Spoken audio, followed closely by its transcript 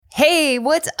Hey,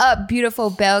 what's up,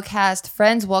 beautiful Bellcast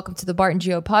friends? Welcome to the Bart and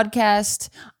Gio podcast.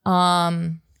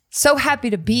 So happy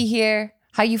to be here.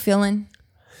 How you feeling?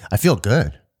 I feel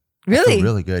good. Really? I feel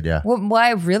really good, yeah.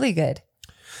 Why really good?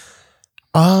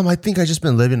 I think I just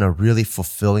been living a really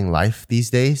fulfilling life these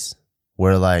days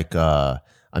where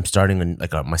I'm starting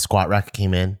my squat rack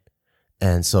came in.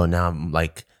 And so now I'm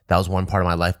like, that was one part of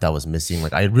my life that was missing.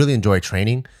 Like I really enjoy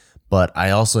training, but I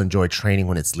also enjoy training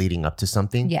when it's leading up to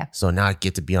something. Yeah. So now I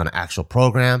get to be on an actual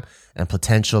program and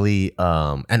potentially,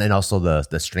 and then also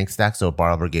the strength stack. So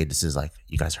Barbell Brigade, this is like,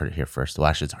 you guys heard it here first. Well,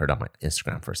 actually it's heard on my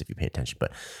Instagram first if you pay attention,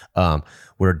 but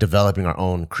we're developing our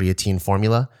own creatine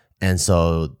formula. And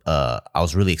so I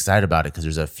was really excited about it because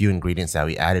there's a few ingredients that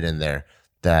we added in there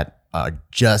that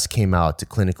just came out to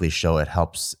clinically show it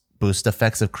helps boost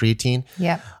effects of creatine.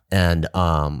 Yeah. And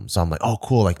so I'm like, oh,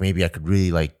 cool. Like maybe I could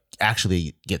really like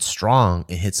actually get strong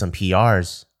and hit some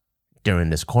PRs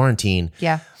during this quarantine.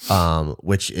 Yeah.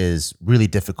 Which is really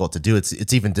difficult to do.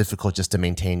 It's even difficult just to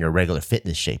maintain your regular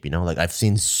fitness shape. You know, like I've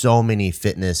seen so many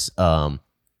fitness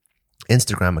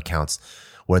Instagram accounts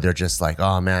where they're just like,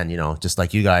 oh man, you know, just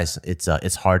like you guys,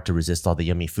 it's hard to resist all the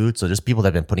yummy food. So there's people that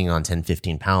have been putting on 10,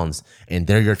 15 pounds and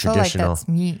they're your traditional, like that's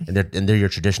me. and they're your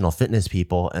traditional fitness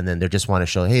people. And then they just want to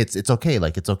show, hey, it's okay.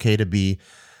 Like it's okay to be,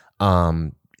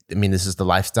 I mean, this is the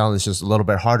lifestyle. It's just a little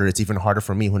bit harder. It's even harder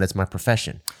for me when it's my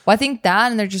profession. Well, I think that,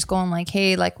 and they're just going like,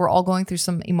 hey, like we're all going through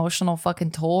some emotional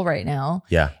fucking toll right now.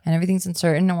 Yeah. And everything's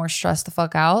uncertain and we're stressed the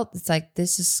fuck out. It's like,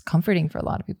 this is comforting for a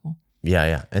lot of people. Yeah,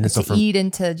 yeah. And Like so to eat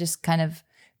and to just kind of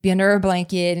be under a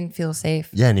blanket and feel safe.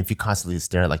 yeah, and if you constantly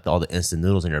stare at like all the instant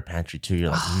noodles in your pantry too,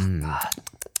 you're like, God.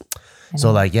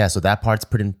 So like, yeah, so that part's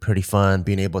pretty fun.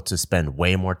 Being able to spend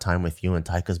way more time with you and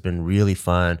Taika's been really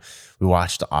fun. We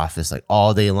watch The Office like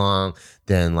all day long.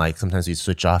 Then like sometimes we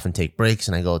switch off and take breaks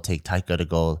and I go take Taika to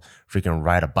go freaking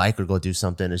ride a bike or go do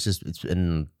something. It's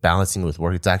been balancing with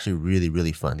work. It's actually really,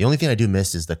 really fun. The only thing I do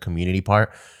miss is the community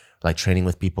part, like training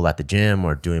with people at the gym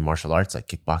or doing martial arts like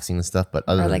kickboxing and stuff. But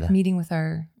other Or than like that, meeting with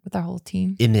our whole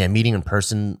team. meeting in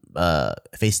person,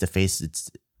 face to face,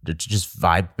 it's just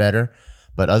vibe better.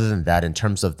 But other than that, in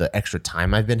terms of the extra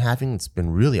time I've been having, it's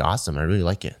been really awesome. I really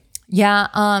like it.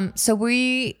 Yeah. So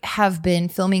we have been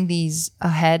filming these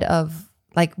ahead of,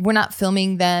 like, we're not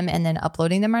filming them and then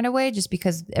uploading them right away just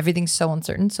because everything's so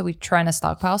uncertain. So we try to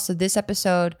stockpile. So this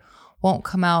episode won't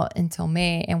come out until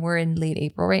May and we're in late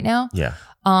April right now. Yeah.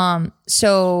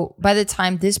 So by the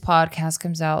time this podcast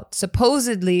comes out,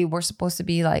 supposedly we're supposed to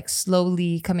be like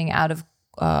slowly coming out of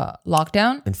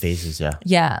lockdown. In phases, yeah.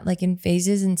 Yeah, like in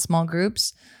phases in small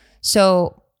groups.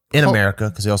 So in America,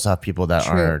 because we also have people that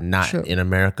True, are not true. in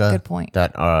America. Good point.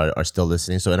 That are still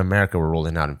listening. So in America, we're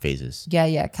rolling out in phases.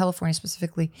 Yeah, California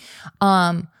specifically.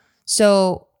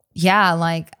 So yeah,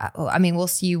 like I mean, we'll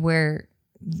see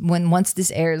once this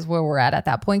airs where we're at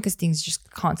that point because things just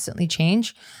constantly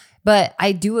change. But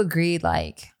I do agree,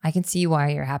 like I can see why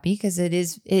you're happy because it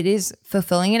is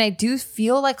fulfilling. And I do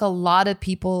feel like a lot of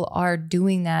people are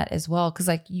doing that as well. Cause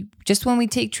like just when we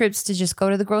take trips to just go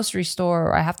to the grocery store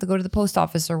or I have to go to the post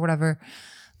office or whatever,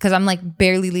 because I'm like we're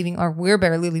barely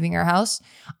leaving our house.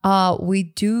 We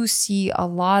do see a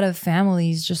lot of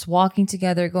families just walking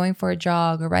together, going for a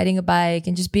jog or riding a bike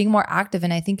and just being more active.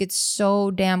 And I think it's so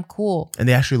damn cool. And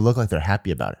they actually look like they're happy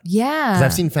about it. Yeah. Because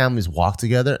I've seen families walk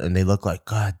together and they look like,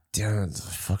 God damn, the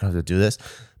fuck I have to do this.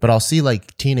 But I'll see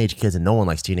like teenage kids and no one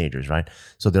likes teenagers, right?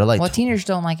 So they're like, well, teenagers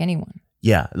don't like anyone.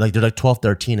 yeah, like they're like 12,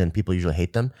 13 and people usually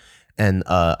hate them. And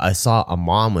I saw a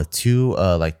mom with two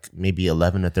like maybe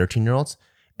 11 or 13-year-olds.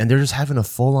 And they're just having a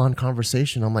full-on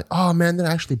conversation. I'm like, oh man, they're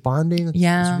actually bonding.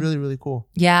 Yeah. It's really, really cool.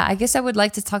 Yeah, I guess I would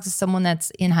like to talk to someone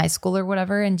that's in high school or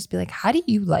whatever and just be like, how do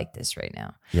you like this right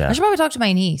now? Yeah. I should probably talk to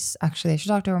my niece, actually. I should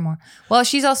talk to her more. Well,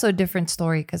 she's also a different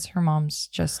story because her mom's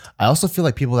just... I also feel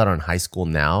like people that are in high school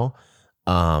now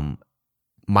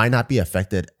might not be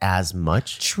affected as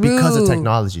much because of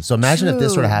technology. So imagine if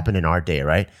this sort of happened in our day,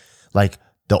 right? Like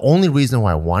the only reason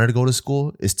why I wanted to go to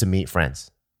school is to meet friends.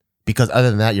 Because other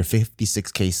than that, your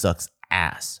 56K sucks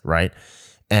ass, right?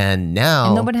 And now...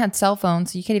 And nobody had cell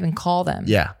phones, so you can't even call them.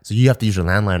 Yeah. So you have to use your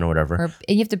landline or whatever. And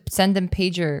you have to send them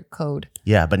pager code.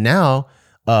 Yeah. But now,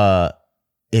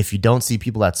 if you don't see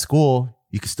people at school,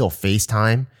 you can still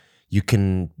FaceTime.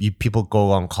 People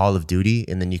go on Call of Duty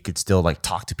and then you could still like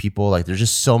talk to people. Like there's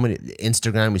just so many...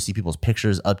 Instagram, we see people's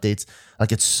pictures, updates.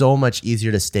 Like it's so much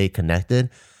easier to stay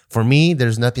connected. For me,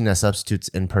 there's nothing that substitutes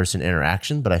in-person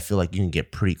interaction, but I feel like you can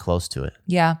get pretty close to it.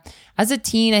 Yeah. As a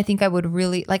teen, I think I would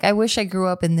really, like, I wish I grew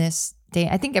up in this day.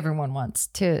 I think everyone wants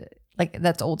to, like,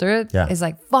 that's older, is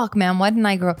like, fuck, man, why didn't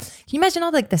I grow up? Can you imagine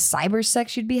all, like, the cyber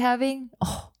sex you'd be having?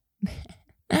 Oh,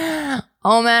 man.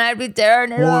 Oh man, I'd be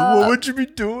tearing it up. What would you be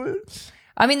doing?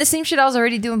 I mean, the same shit I was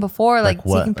already doing before, like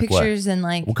what? taking Like what? pictures and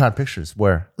like What kind of pictures?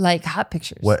 Where? like hot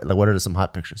pictures. What are some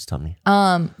hot pictures? Tell me.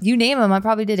 You name them, I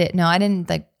probably did it. No, I didn't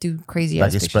like do crazy Like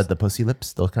ass you pictures. spread the pussy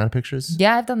lips, those kind of pictures?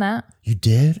 Yeah, I've done that. You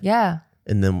did? Yeah.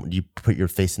 And then you put your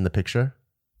face in the picture?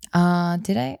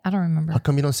 Did I? I don't remember. How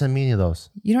come you don't send me any of those?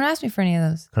 You don't ask me for any of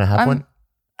those. Can I have one?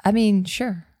 I mean,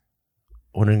 sure.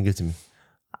 When are you gonna give it to me?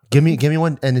 Give me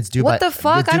one, and it's due by. What the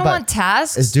fuck? I don't want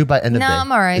tasks. It's due by end of day. Nah,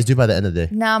 I'm all right. It's due by the end of the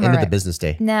day. Nah, I'm end all of the right. business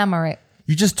day. Nah, I'm all right.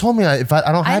 You just told me if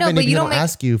I don't have any, you don't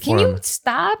ask you for Can you them.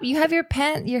 stop? You have your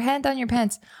hand on your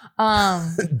pants.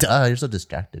 Duh, you're so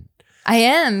distracted. I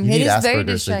am. You It need is very Asperger's so you can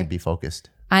distracting. be focused.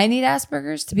 I need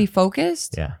Asperger's to be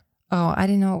focused. Yeah. Oh, I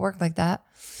didn't know it worked like that.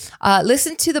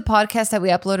 Listen to the podcast that we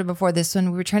uploaded before this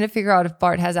one. We were trying to figure out if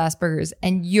Bart has Asperger's,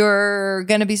 and you're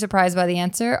gonna be surprised by the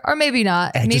answer, or maybe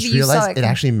not. I Maybe just you saw realized it. it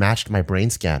actually matched my brain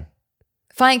scan.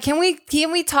 Fine. Can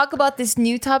we talk about this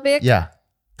new topic? Yeah.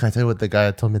 Can I tell you what the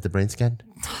guy told me at the brain scan?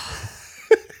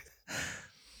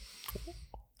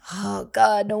 Oh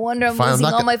God, no wonder I'm Fine, losing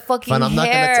all gonna- my fucking fine, I'm not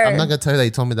hair. I'm not gonna tell you that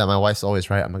he told me that my wife's always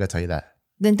right. I'm not gonna tell you that.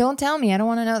 Then don't tell me. I don't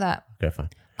want to know that. Okay, fine.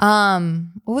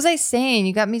 What was I saying?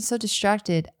 You got me so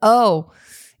distracted. Oh,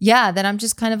 yeah. Then I'm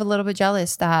just kind of a little bit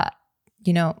jealous that,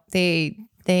 you know, they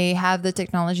have the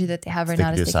technology that they have right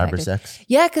now to do stay cyber connected. sex.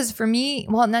 Yeah, because for me,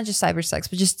 well, not just cyber sex,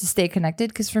 but just to stay connected.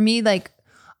 Because for me, like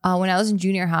when I was in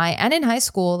junior high and in high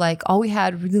school, like all we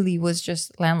had really was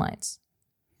just landlines.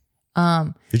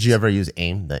 Did you ever use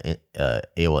AIM, the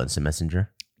AOL Instant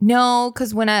Messenger? No,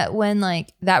 because when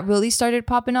like that really started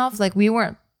popping off, like we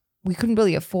couldn't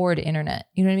really afford internet.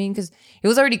 You know what I mean? Because it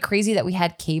was already crazy that we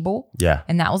had cable. Yeah.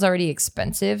 And that was already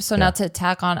expensive. So now to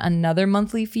tack on another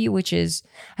monthly fee,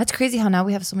 that's crazy how now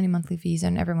we have so many monthly fees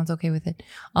and everyone's okay with it.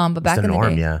 But back It's the in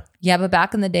norm, the day, yeah. but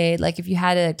back in the day, like if you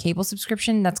had a cable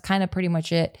subscription, that's kind of pretty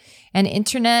much it. And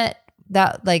internet,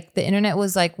 that like the internet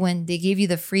was like when they gave you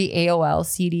the free AOL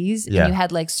CDs and you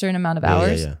had like certain amount of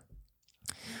hours.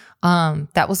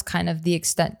 That was kind of the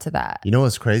extent to that. You know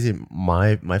what's crazy?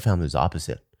 My family was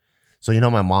opposite. So, you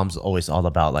know, my mom's always all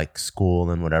about like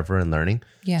school and whatever and learning.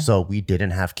 Yeah. So we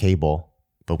didn't have cable,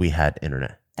 but we had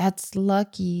internet. That's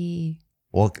lucky.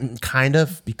 Well, kind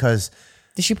of, because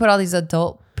Did she put all these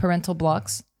adult parental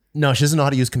blocks? no, she doesn't know how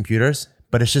to use computers,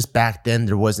 but it's just back then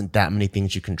there wasn't that many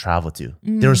things you can travel to.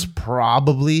 There was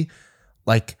probably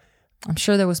like, I'm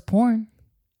sure there was porn.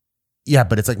 yeah,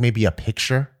 but it's like maybe a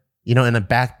picture, you know, and then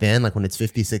back then, like when it's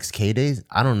 56K days,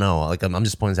 I don't know. Like I'm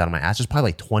just pointing this out of my ass. There's probably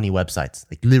like 20 websites,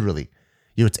 like literally.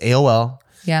 You know, it's AOL.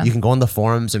 Yeah. You can go on the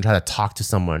forums and try to talk to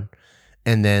someone.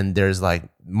 And then there's like,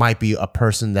 might be a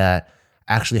person that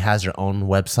actually has their own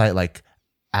website, like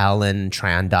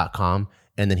alantran.com.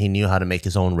 And then he knew how to make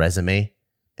his own resume.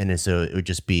 And then so it would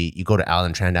just be, you go to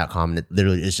alantran.com and it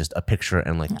literally is just a picture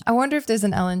and like, I wonder if there's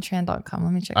an ellentran.com.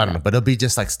 Let me check. I don't know, but it'll be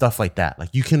just like stuff like that.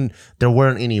 Like there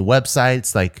weren't any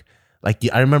websites. Like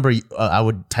I remember I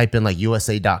would type in like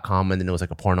USA.com and then it was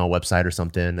like a porno website or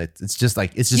something. It's just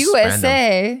USA.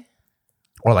 random.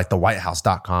 Or like the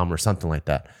whitehouse.com or something like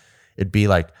that. It'd be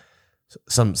like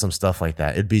some stuff like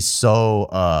that. It'd be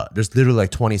so, there's literally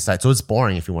like 20 sites. So it's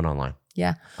boring if you went online.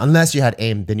 Yeah. Unless you had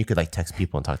AIM, then you could like text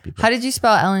people and talk to people. How did you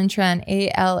spell Ellentran?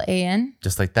 ALAN?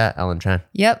 Just like that, Alan Tran.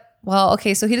 Yep. Well,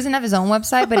 okay. So he doesn't have his own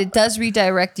website, but it does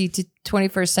redirect you to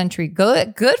 21st century.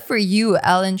 Good for you,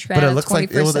 Ellentran. But it looks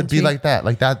like it would century. be like that.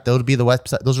 Like that, that would be the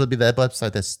website. Those would be the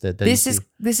website that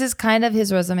This is kind of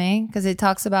his resume because it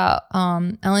talks about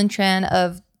Ellentran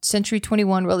of Century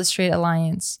 21 Real Estate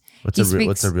Alliance. What's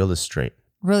a real estate?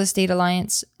 Real Estate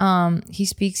Alliance. He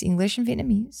speaks English and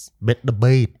Vietnamese. Bit the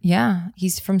bait. Yeah,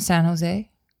 he's from San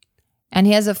Jose, and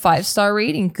he has a 5-star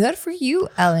rating. Good for you,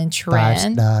 Ellentran.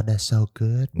 5-star, that's so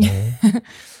good, man.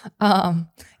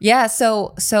 Yeah.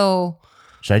 So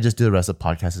Should I just do the rest of the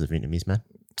podcast as a Vietnamese man?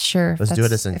 sure. Let's do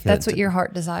it as if that's what your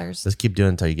heart desires. Let's keep doing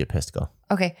it until you get pissed. Go.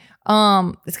 Okay.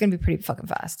 It's gonna be pretty fucking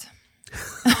fast.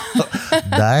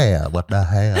 Damn, what the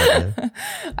hell, dude?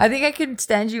 I think I can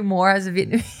stand you more as a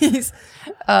Vietnamese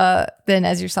than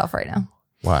as yourself right now.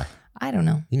 Why? I don't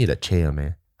know. You need a chair,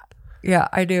 man. Yeah,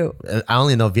 I do. I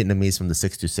only know Vietnamese from the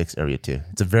 626 area too.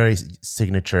 It's a very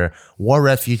signature war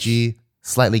refugee,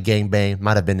 slightly gangbang,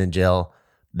 might have been in jail,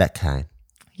 that kind.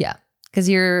 Yeah, because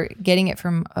you're getting it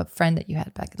from a friend that you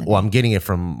had back in the day. Well, I'm getting it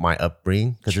from my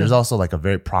upbringing because there's also like a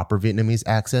very proper Vietnamese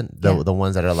accent. The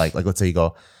ones that are like let's say you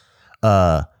go,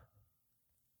 I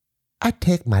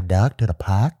take my dog to the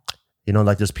park. You know,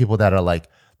 like there's people that are like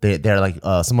they're like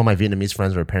some of my Vietnamese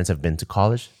friends where parents have been to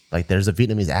college. Like there's a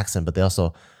Vietnamese accent, but they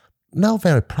also know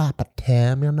very proper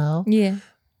term, you know. Yeah.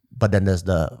 But then there's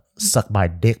the suck my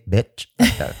dick, bitch.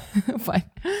 Fine.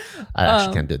 I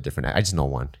actually can't do a different. I just know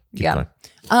one. Keep Yeah.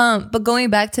 going. But going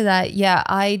back to that, yeah,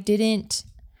 I didn't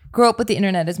grow up with the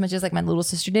internet as much as like my little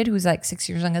sister did, who's like 6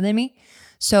 years younger than me.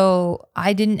 So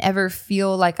I didn't ever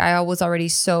feel like I was already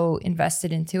so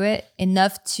invested into it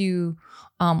enough to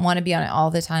want to be on it all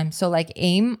the time. So like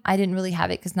AIM, I didn't really have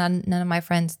it because none of my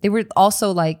friends, they were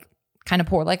also like kind of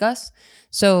poor like us.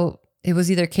 So it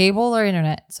was either cable or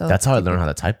internet. So That's how I learned how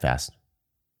to type fast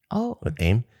Oh, with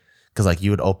AIM. Because like you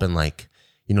would open like,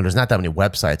 there's not that many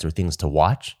websites or things to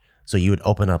watch. So you would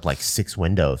open up like 6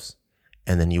 windows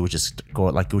and then you would just go,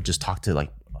 like you would just talk to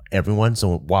like everyone.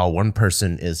 So while one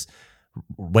person is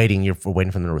waiting for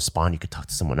them to respond, you could talk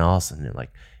to someone else and then like,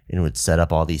 it would set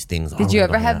up all these things. Did you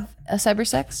ever have a cyber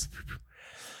sex?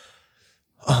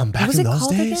 Back was in it those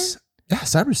called days? Yeah,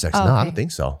 cyber sex. Oh, No, I okay. don't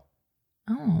think so.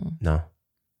 Oh, No.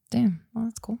 damn. Well,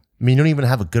 that's cool. I mean, you don't even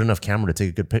have a good enough camera to take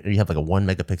a good picture. You have like a 1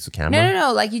 megapixel camera.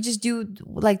 No. Like you just do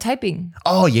like typing.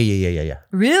 Oh, yeah.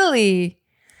 Really?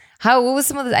 What was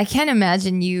some of the, I can't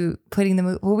imagine you putting the,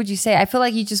 what would you say? I feel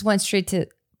like you just went straight to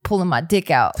pulling my dick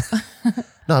out.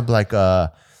 No, I'd be like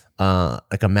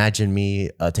imagine me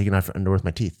taking off your underwear with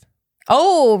my teeth.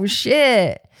 Oh,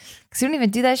 shit. Because you don't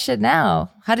even do that shit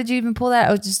now. How did you even pull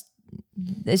that?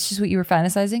 It's just what you were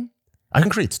fantasizing? I can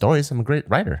create stories. I'm a great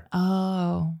writer.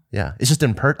 Oh. Yeah. It's just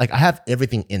like I have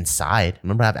everything inside.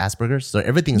 Remember I have Asperger's? So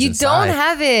everything's You inside. don't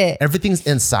have it. Everything's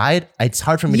inside. It's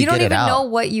hard for me You to don't get it even out. know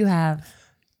what you have.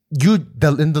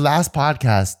 In the last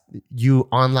podcast, you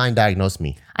online diagnosed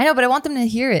me. I know, but I want them to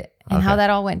hear it and how Okay. that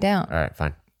all went down. All right,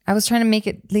 fine. I was trying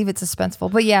to leave it suspenseful.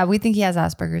 But yeah, we think he has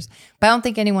Asperger's. But I don't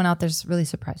think anyone out there's really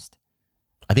surprised.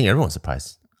 I think everyone's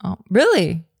surprised. Oh,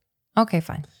 really? Okay,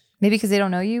 fine. Maybe because they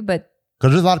don't know you, but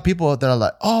Because there's a lot of people that are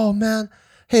like, oh man,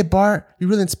 hey Bart, you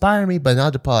really inspire me. But now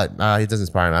they're probably like, nah, he doesn't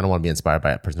inspire me. I don't want to be inspired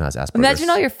by a person who has Asperger's. imagine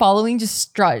all your following just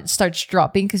starts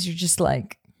dropping because you're just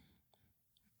like,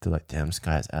 They're like, damn, this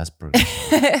guy has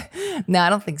Asperger's. no, I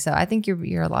don't think so. I think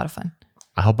you're a lot of fun.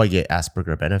 I hope I get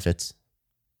Asperger benefits.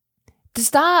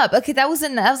 Stop. Okay, that was the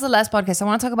last podcast. I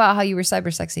want to talk about how you were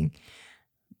cybersexing.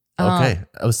 Okay.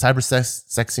 I was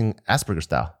sexing Asperger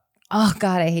style. Oh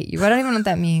God, I hate you. I don't even know what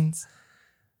that means.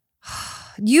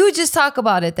 You just talk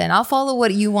about it then. I'll follow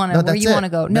what you want to, No, where that's you it. want to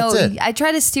go. That's No, it. I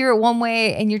try to steer it one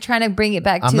way and you're trying to bring it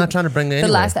back I'm to not trying to bring it the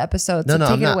anyway. last episode. So No,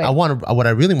 take I'm it not. away. What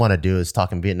I really want to do is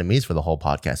talk in Vietnamese for the whole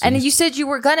podcast. And you said you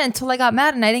were gonna until I got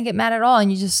mad and I didn't get mad at all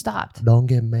and you just stopped. Don't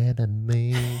get mad at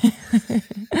me.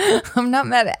 I'm not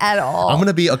mad at all. I'm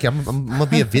gonna be okay. I'm gonna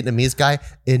be a Vietnamese guy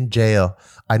in jail.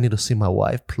 I need to see my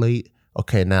wife, please.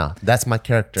 Okay, now that's my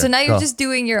character. so now you're Go. just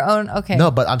doing your own. Okay.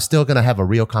 No, but I'm still gonna have a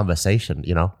real conversation.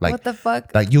 Like what the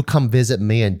fuck? like you come visit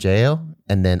me in jail,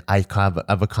 and then I have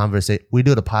a conversation. We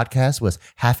do the podcast was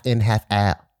half in, half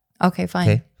out. Okay, fine.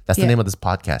 Okay, that's the Yeah. name of this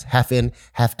podcast. Half in,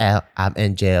 half out. I'm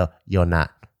in jail. You're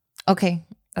not. Okay,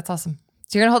 that's awesome.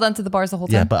 So you're gonna hold on to the bars the whole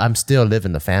time? Yeah, but I'm still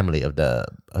living the family of the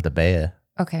bear.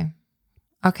 Okay.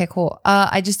 Okay, cool.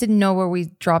 I just didn't know where we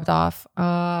dropped off.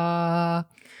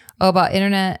 About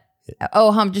internet.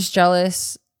 Oh, I'm just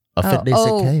jealous. A fit day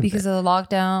sick came. Because of the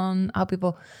lockdown, how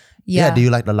people. Yeah. Yeah. Do you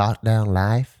like the lockdown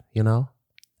life?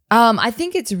 I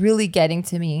think it's really getting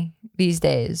to me these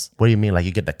days. What do you mean? Like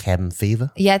you get the cabin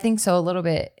fever? Yeah, I think so a little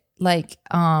bit. Like,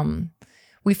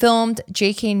 we filmed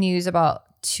JK News about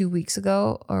 2 weeks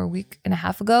ago or a week and a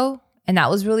half ago, and that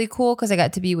was really cool because I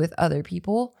got to be with other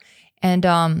people, and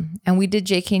we did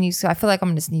JK News. So I feel like I'm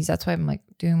gonna sneeze. That's why I'm like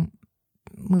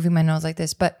moving my nose like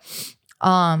this. But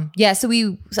yeah, so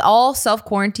we all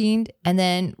self-quarantined and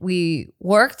then we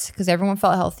worked because everyone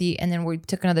felt healthy, and then we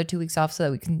took another 2 weeks off so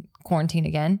that we can quarantine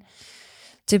again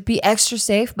to be extra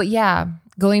safe. But yeah,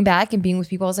 going back and being with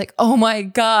people, I was like, oh my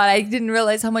God, I didn't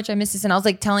realize how much I miss this. And I was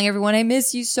like telling everyone, I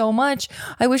miss you so much.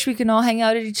 I wish we could all hang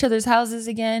out at each other's houses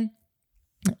again.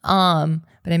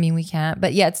 But I mean, we can't.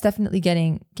 But yeah, it's definitely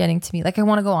getting to me. Like I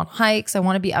want to go on hikes. I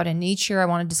want to be out in nature. I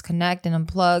want to disconnect and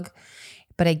unplug,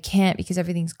 but I can't because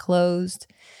everything's closed.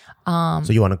 So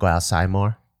you want to go outside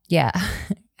more? Yeah,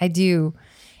 I do.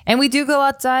 And we do go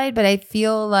outside, but I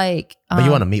feel like But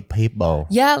you want to meet people.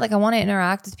 yeah, like I want to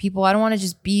interact with people. I don't want to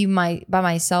just be by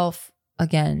myself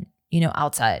again,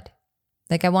 outside.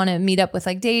 Like I want to meet up with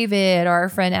like David or our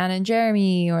friend Anna and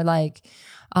Jeremy, or like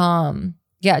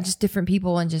yeah, just different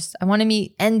people. And just I want to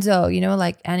meet Enzo,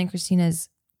 like Anna and Christina's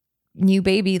new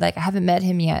baby. Like I haven't met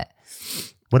him yet.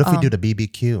 What if we do the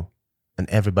BBQ and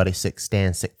everybody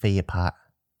stand 6 feet apart?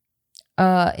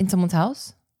 In someone's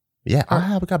house? Yeah,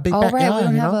 we got big Oh backyard. right, we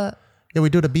don't have a Yeah, we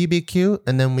do the BBQ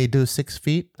and then we do 6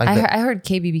 feet. Like I heard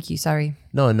KBBQ, sorry.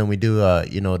 No, and then we do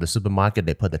the supermarket.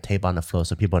 They put the tape on the floor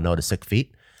so people know the 6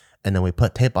 feet. and then we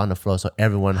put tape on the floor so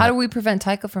everyone. How do we prevent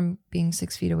Taika from being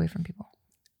 6 feet away from people?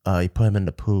 You put him in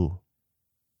the poo.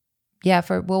 Yeah.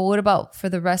 What about for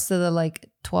the rest of the like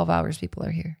 12 hours people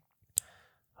are here?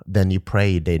 Then you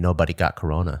pray nobody got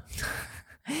corona.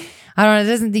 I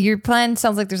don't know. Your plan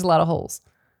sounds like there's a lot of holes.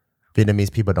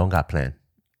 Vietnamese people don't got plan.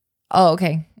 Oh,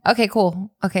 okay. Okay,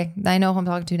 cool. Okay. I know who I'm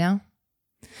talking to now.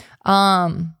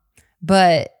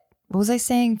 But what was I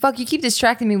saying? Fuck, you keep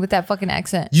distracting me with that fucking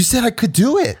accent. You said I could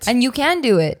do it. And you can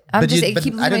do it. I keep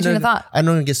losing my train of thought. I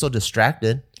don't even get so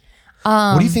distracted.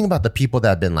 What do you think about the people that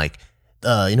have been like,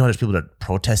 there's people that are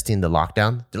protesting the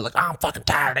lockdown? They're like, I'm fucking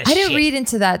tired of this I didn't shit. read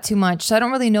into that too much, so I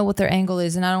don't really know what their angle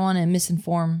is, and I don't want to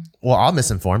misinform. Well, I'll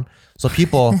misinform. So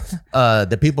people,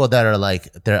 the people that are like,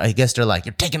 I guess they're like,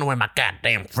 you're taking away my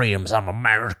goddamn freedoms. I'm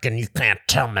American. You can't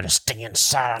tell me to stay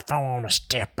inside. If I want to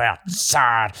step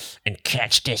outside and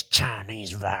catch this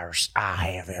Chinese virus,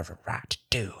 I have every right to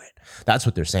do it. That's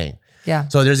what they're saying. Yeah.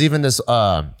 So there's even this,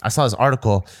 I saw this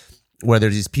article where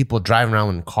there's these people driving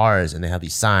around in cars and they have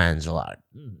these signs. They're like,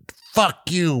 fuck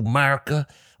you, America.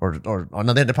 Or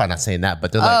no, they're probably not saying that,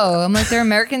 but they're like, I'm like, they're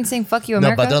Americans saying fuck you,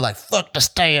 America. No, but they're like, fuck to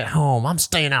stay at home. I'm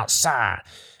staying outside.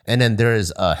 And then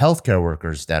there's healthcare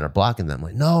workers that are blocking them.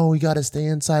 Like, no, we got to stay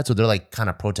inside. So they're like kind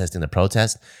of protesting the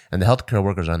protest. And the healthcare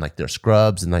workers are in like their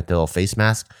scrubs and like their little face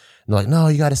mask. And they're like, no,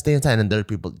 you got to stay inside. And there are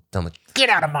people telling like, get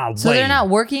out of my way. So they're not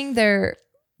working. They're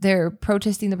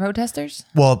protesting the protesters?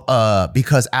 Well,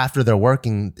 because after they're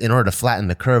working, in order to flatten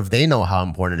the curve, they know how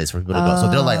important it is for people to go.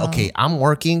 So they're like, okay, I'm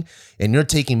working and you're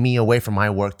taking me away from my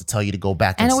work to tell you to go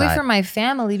back inside. And away from my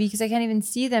family because I can't even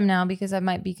see them now because I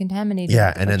might be contaminated.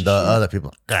 Yeah, and then the other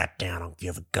people, God damn, I don't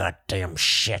give a goddamn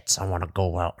shit. I want to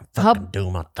go out and fucking do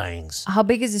my things. How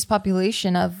big is this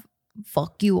population of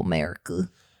fuck you, America?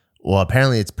 Well,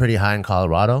 apparently it's pretty high in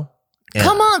Colorado.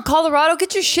 Come on, Colorado,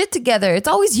 get your shit together. It's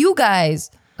always you guys.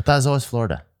 I thought it was always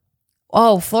Florida.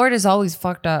 Oh, Florida's always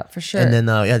fucked up for sure. And then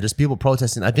there's people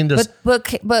protesting. I think there's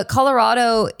but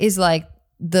Colorado is like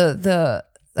they're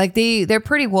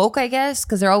pretty woke, I guess,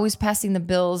 because they're always passing the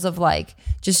bills of like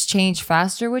just change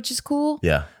faster, which is cool.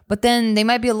 Yeah. But then they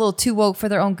might be a little too woke for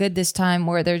their own good this time,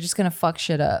 where they're just gonna fuck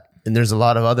shit up. And there's a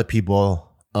lot of other people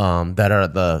that are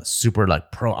the super like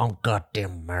pro. I'm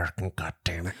goddamn American,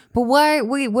 goddamn it. But why?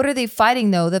 Wait, what are they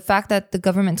fighting though? The fact that the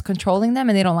government's controlling them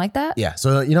and they don't like that? Yeah.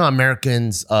 So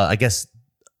Americans. I guess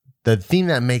the thing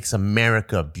that makes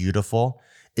America beautiful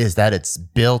is that it's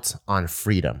built on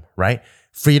freedom, right?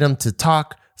 Freedom to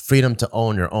talk, freedom to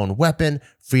own your own weapon,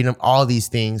 freedom, all these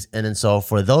things. And then so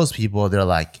for those people, they're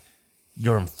like,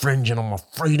 you're infringing on my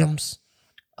freedoms.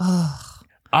 Ugh.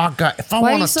 If I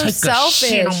want to take selfish? a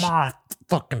shit on my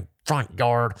fucking front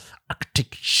yard, I could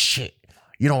take a shit.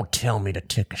 You don't tell me to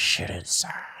take a shit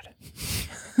inside.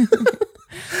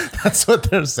 That's what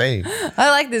they're saying.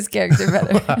 I like this character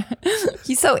better.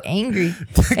 He's so angry.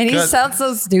 And he sounds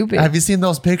so stupid. Have you seen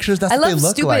those pictures? That's what they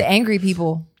look stupid, like. angry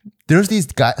people. There's these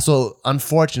guys. So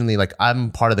unfortunately, like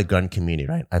I'm part of the gun community,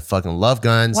 right? I fucking love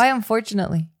guns. Why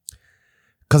unfortunately?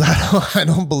 Because I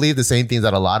don't believe the same things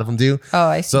that a lot of them do. Oh,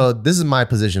 I see. So this is my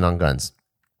position on guns.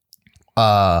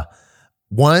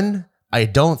 One, I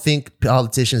don't think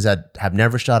politicians that have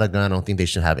never shot a gun, I don't think they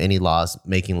should have any laws,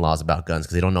 making laws about guns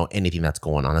because they don't know anything that's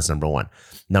going on. That's number one.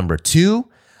 Number two,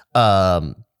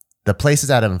 the places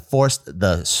that have enforced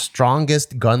the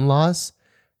strongest gun laws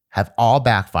have all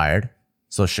backfired.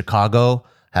 So Chicago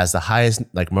has the highest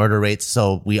like murder rates.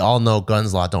 So we all know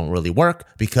guns law don't really work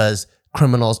because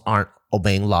criminals aren't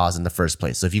obeying laws in the first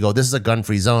place. So if you go, this is a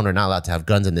gun-free zone, or not allowed to have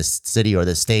guns in this city or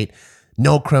this state,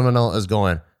 no criminal is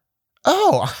going,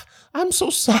 oh, I'm so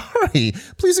sorry.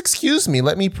 Please excuse me.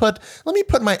 Let me put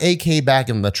my AK back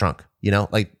in the trunk.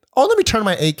 Let me turn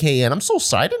my AK in. I'm so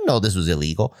sorry. I didn't know this was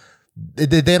illegal.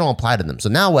 They don't apply to them. So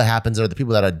now what happens are the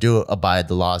people that do abide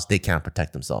the laws, they can't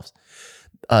protect themselves.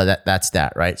 That's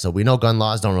that, right? So we know gun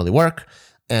laws don't really work,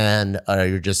 and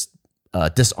you're just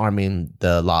disarming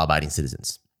the law-abiding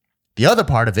citizens. The other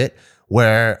part of it,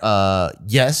 where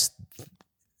yes,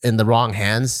 in the wrong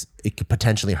hands, it could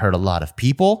potentially hurt a lot of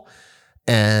people,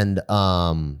 and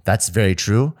that's very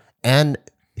true. And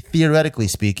theoretically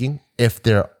speaking, if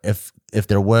there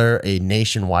were a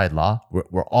nationwide law,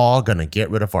 we're all gonna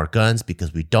get rid of our guns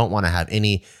because we don't want to have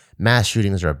any mass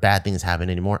shootings or bad things happen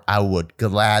anymore. I would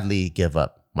gladly give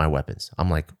up my weapons. I'm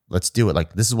like, let's do it.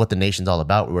 Like, this is what the nation's all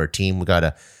about. We're a team. We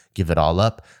gotta give it all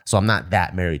up. So I'm not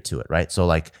that married to it, right? So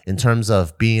like in terms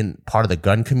of being part of the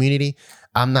gun community,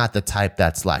 I'm not the type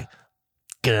that's like,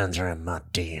 guns are in my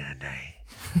DNA.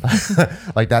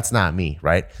 Like that's not me,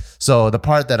 right? So the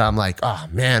part that I'm like, oh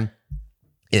man,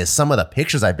 is some of the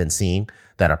pictures I've been seeing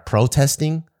that are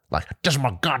protesting Like, this is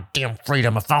my goddamn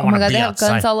freedom if I Oh want my to God, be they have outside.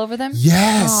 guns all over them?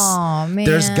 Yes. Oh, man.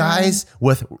 There's guys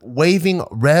with waving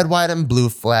red, white, and blue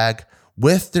flag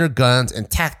with their guns and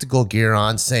tactical gear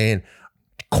on saying,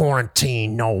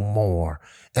 quarantine no more.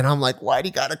 And I'm like, why do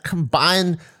you got to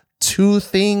combine two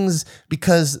things?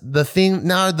 Because the thing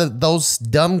now, those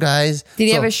dumb guys. Did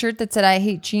he have a shirt that said "I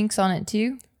hate chinks" on it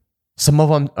too? Some of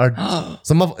them are,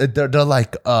 they're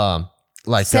like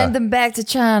Send them back to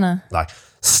China. like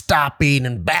stop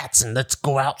eating bats and let's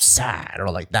go outside, or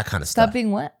like that kind of stuff. Stop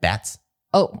being what? Bats.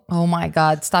 Oh my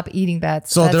God! Stop eating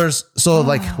bats. So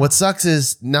like what sucks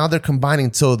is now they're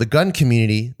combining. So the gun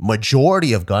community,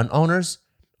 majority of gun owners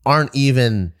aren't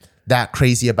even that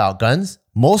crazy about guns.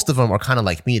 Most of them are kind of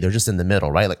like me. They're just in the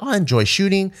middle, right? Like, oh, I enjoy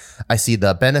shooting. I see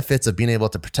the benefits of being able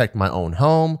to protect my own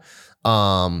home.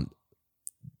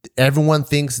 Everyone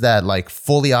thinks that like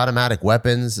fully automatic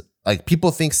weapons, like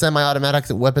people think semi-automatic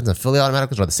weapons and fully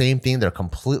automatic are the same thing. They're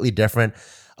completely different.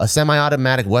 A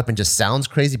semi-automatic weapon just sounds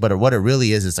crazy, but what it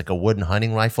really is like a wooden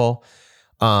hunting rifle.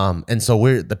 And so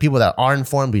we're the people that are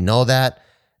informed, we know that.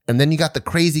 And then you got the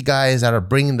crazy guys that are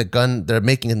bringing the gun, they're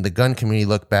making the gun community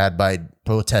look bad by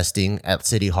protesting at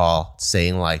City Hall,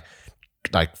 saying like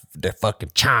the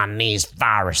fucking Chinese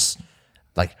virus.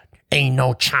 Like, ain't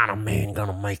no Chinaman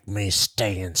gonna make me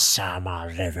stay inside my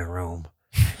living room.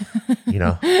 You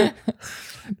know?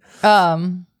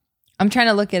 I'm trying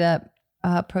to look it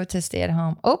up. Protest stay at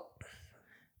home. Oh,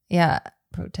 yeah.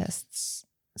 Protests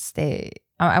stay.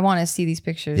 I want to see these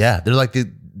pictures. Yeah. They're like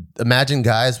imagine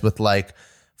guys with like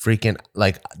freaking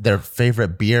like their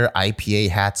favorite beer IPA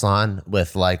hats on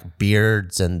with like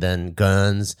beards and then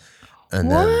guns. And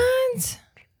what? then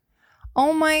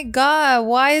Oh my God.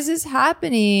 Why is this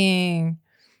happening?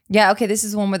 Yeah. Okay. This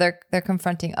is one where they're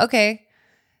confronting. Okay.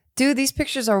 Dude, these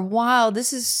pictures are wild.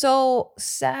 This is so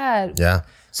sad. yeah.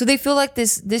 So they feel like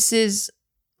this is,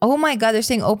 oh my God, they're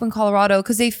saying open Colorado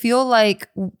because they feel like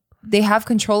they have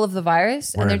control of the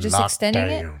virus and they're just extending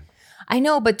it. I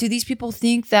know, but do these people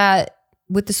think that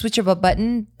with the switch of a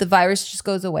button, the virus just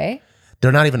goes away?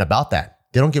 They're not even about that.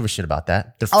 They don't give a shit about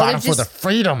that. They're fighting for their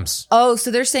freedoms. Oh,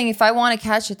 so they're saying if I want to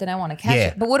catch it, then I want to catch Yeah.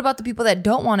 it. But what about the people that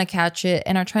don't want to catch it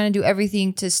and are trying to do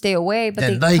everything to stay away? But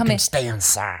Then they can stay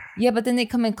inside. Yeah, but then they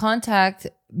come in contact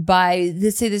by,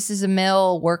 let's say this is a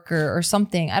male worker or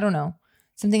something. I don't know.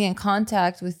 Something in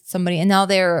contact with somebody. And now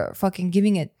they're fucking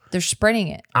giving it. They're spreading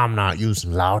it. I'm not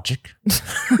using logic.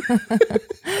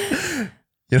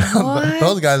 You know, What?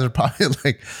 those guys are probably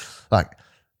like,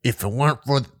 if it weren't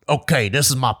for, okay, this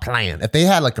is my plan. If they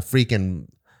had like a freaking,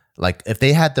 like if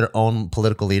they had their own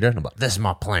political leader, I'm like, this is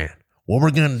my plan. What we're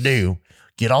going to do,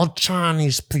 get all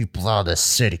Chinese people out of the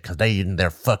city because they in their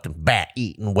fucking bat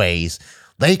eating ways.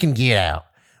 They can get out.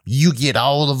 You get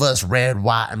all of us red,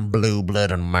 white, and blue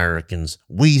blooded Americans.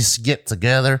 We get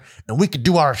together and we can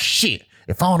do our shit.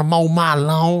 If I want to mow my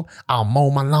lawn, I'll mow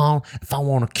my lawn. If I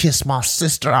want to kiss my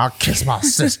sister, I'll kiss my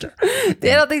sister.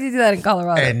 They don't think they do that in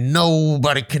Colorado. And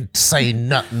nobody can say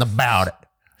nothing about it.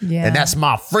 Yeah. And that's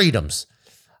my freedoms.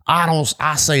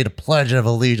 I say the Pledge of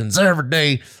Allegiance every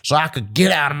day so I could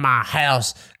get out of my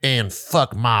house and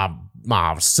fuck my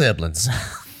siblings.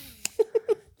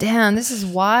 Damn, this is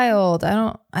wild.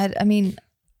 I mean,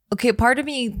 okay, part of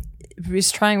me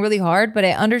is trying really hard, but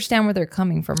I understand where they're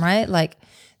coming from, right? Like,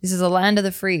 this is a land of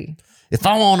the free. If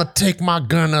I want to take my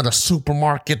gun to the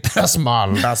supermarket, that's my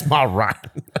right.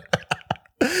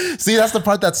 See, that's the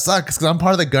part that sucks because I'm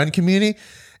part of the gun community,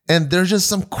 and there's just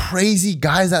some crazy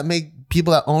guys that make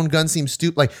people that own guns seem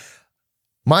stupid. Like,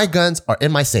 my guns are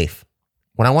in my safe.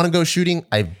 When I want to go shooting,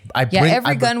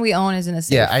 Every gun we own is in a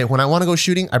safe. Yeah, when I want to go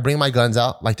shooting, I bring my guns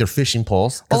out like they're fishing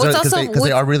poles because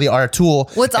they really are a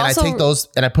tool. I take those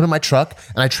and I put in my truck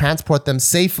and I transport them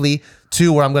safely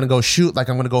to where I'm going to go shoot, like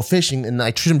I'm going to go fishing, and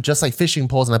I treat them just like fishing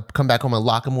poles, and I come back home and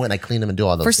lock them away and I clean them and do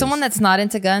all those things. For someone that's not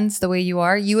into guns the way you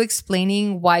are, you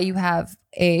explaining why you have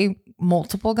A,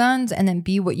 multiple guns, and then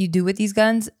B, what you do with these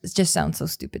guns, it just sounds so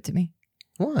stupid to me.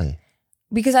 Why?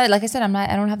 Because I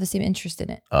don't have the same interest in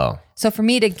it. Oh. So for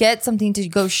me to get something to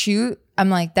go shoot, I'm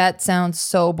like, that sounds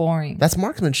so boring. That's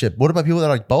marksmanship. What about people that are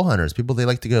like bow hunters? People, they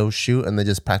like to go shoot and they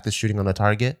just practice shooting on a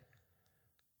target.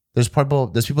 There's people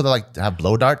that like have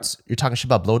blow darts. You're talking shit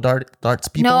about blow darts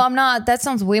people? No, I'm not. That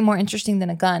sounds way more interesting than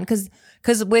a gun. Because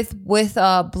with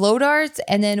blow darts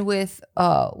and then with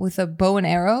a bow and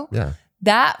arrow, yeah,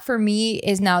 that for me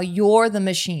is now you're the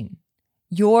machine.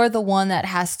 You're the one that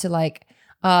has to like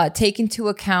take into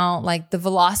account like the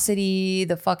velocity,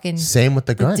 the fucking same with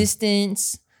the gun.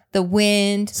 distance. the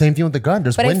wind. Same thing with the gun.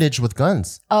 There's But windage with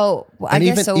guns. Oh, I And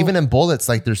guess even so. even in bullets,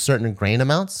 like there's certain grain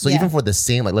amounts. So Yeah. even for the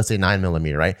same, like let's say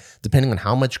 9mm, right? Depending on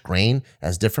how much grain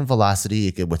has different velocity,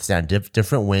 it could withstand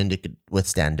different wind. It could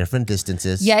withstand different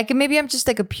distances. yeah, maybe I'm just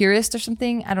like a purist or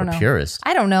something. I don't know. Purist.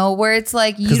 I don't know, where it's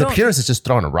like you Because the don't purist is just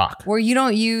throwing a rock. where you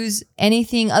don't use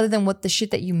anything other than what the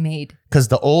shit that you made. Because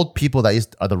the old people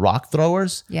that are the rock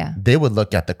throwers, Yeah. they would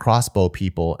look at the crossbow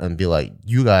people and be like,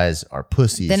 "You guys are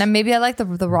pussies." Then maybe I like the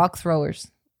rock throwers.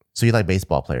 So you like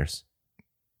baseball players.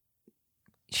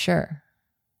 Sure.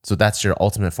 So that's your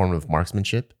ultimate form of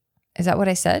marksmanship. Is that what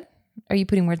I said? Are you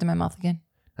putting words in my mouth again?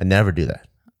 I never do that.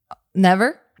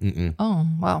 Never? Mm-mm. Oh,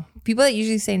 wow. People that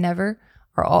usually say never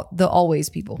are the always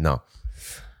people. No.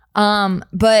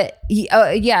 But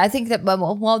yeah, I think that,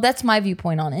 well, that's my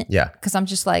viewpoint on it. Yeah. Because I'm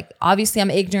just like, obviously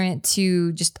I'm ignorant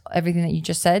to just everything that you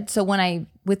just said. So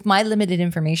with my limited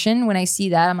information, when I see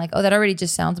that, I'm like, oh, that already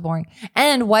just sounds boring.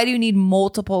 And why do you need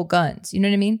multiple guns? You know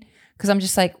what I mean? Because I'm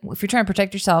just like, if you're trying to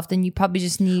protect yourself, then you probably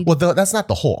just need. Well, that's not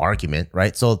the whole argument,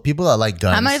 right? So people that like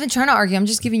guns. I'm not even trying to argue. I'm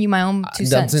just giving you my own 2 I'm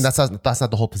cents. saying that's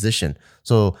not the whole position.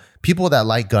 So people that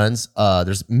like guns,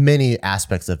 there's many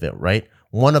aspects of it, right?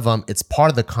 One of them, it's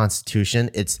part of the Constitution.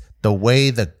 It's the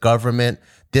way this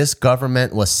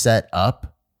government was set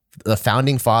up. The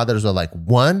founding fathers are like,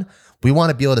 one, we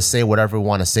want to be able to say whatever we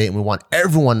want to say, and we want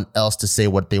everyone else to say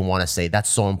what they want to say. That's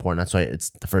so important. That's why it's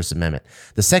the First Amendment.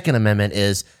 The Second Amendment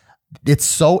is, it's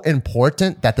so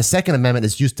important that the Second Amendment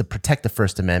is used to protect the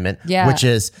First Amendment, Yeah. which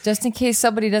is, just in case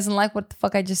somebody doesn't like what the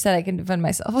fuck I just said, I can defend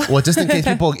myself. well, just in case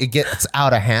it gets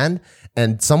out of hand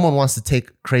and someone wants to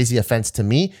take crazy offense to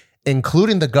me,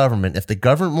 including the government. If the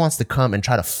government wants to come and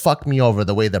try to fuck me over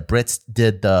the way the Brits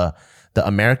did the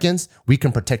Americans, we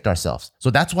can protect ourselves.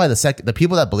 So that's why the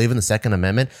people that believe in the Second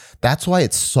Amendment, that's why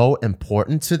it's so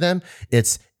important to them.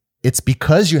 It's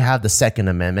because you have the Second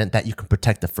Amendment that you can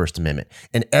protect the First Amendment.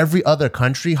 In every other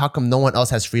country, how come no one else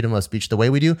has freedom of speech the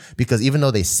way we do? Because even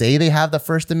though they say they have the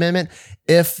First Amendment,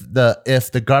 if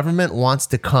the government wants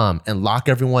to come and lock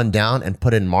everyone down and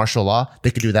put in martial law,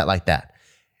 they could do that like that.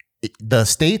 The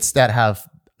states that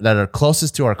are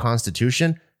closest to our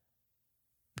Constitution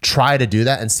try to do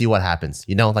that and see what happens.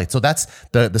 So that's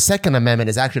the Second Amendment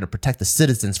is actually to protect the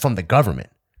citizens from the government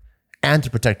and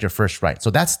to protect your first right. So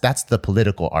that's the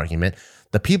political argument.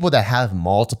 The people that have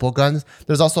multiple guns,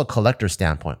 there's also a collector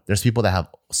standpoint. There's people that have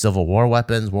Civil War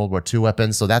weapons, World War II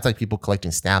weapons. So that's like people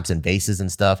collecting stamps and bases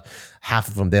and stuff. Half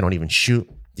of them, they don't even shoot.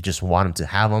 They just want them to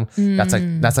have them.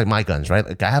 That's like my guns, right?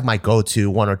 Like I have my go-to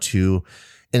 1 or 2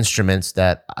 instruments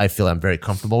that I feel I'm very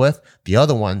comfortable with. The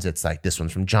other ones, it's like this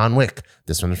one's from John Wick.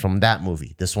 This one's from that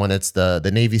movie. This one, it's the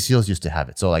Navy SEALs used to have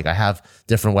it. So like I have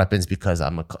different weapons because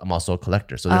I'm also a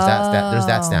collector. So there's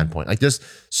that standpoint. Like there's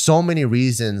so many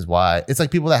reasons why. It's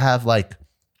like people that have like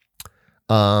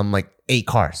 8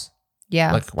 cars.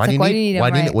 Yeah. Like why do you need them,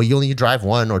 right? Well, you only drive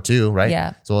 1 or 2, right?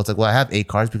 Yeah. So it's like, well, I have 8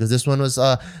 cars because this one was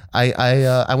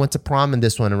I went to prom in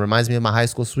this one. It reminds me of my high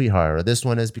school sweetheart. Or this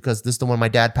one is because this is the one my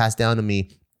dad passed down to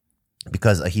me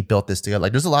because he built this together.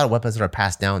 Like there's a lot of weapons that are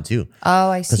passed down too. Oh,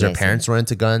 I see. Because their parents were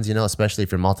into guns, especially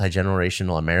if you're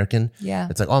multi-generational American. Yeah.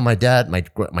 It's like, oh, my dad, my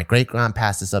great-grand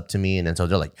passed this up to me. And then so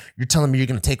they're like, you're telling me you're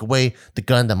going to take away the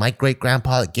gun that my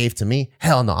great-grandpa gave to me?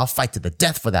 Hell no, I'll fight to the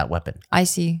death for that weapon. I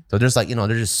see. So there's like,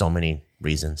 there's just so many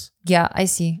reasons. Yeah, I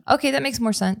see. Okay, that makes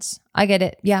more sense. I get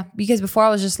it. Yeah, because before I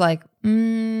was just like,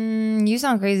 you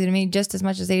sound crazy to me just as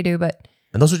much as they do, but.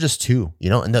 And those are just 2,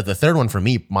 And the third one for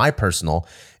me, my personal,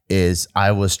 is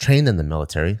I was trained in the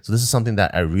military. So this is something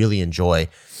that I really enjoy.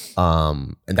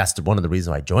 And that's one of the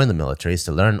reasons I joined the military, is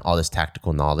to learn all this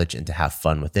tactical knowledge and to have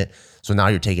fun with it. So now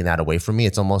you're taking that away from me.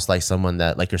 It's almost like someone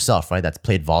that, like yourself, right? That's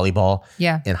played volleyball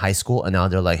in high school. And now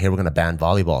they're like, hey, we're going to ban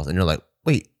volleyballs. And you're like,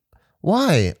 wait,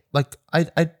 why? Like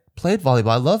I played volleyball.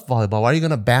 I love volleyball. Why are you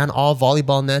going to ban all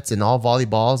volleyball nets and all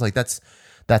volleyballs? Like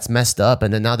that's messed up.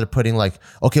 And then now they're putting like,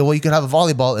 okay, well, you can have a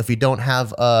volleyball if you don't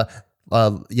have,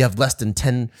 you have less than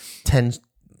 10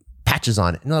 patches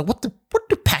on it. And you're like, what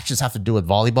do patches have to do with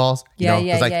volleyballs? Yeah.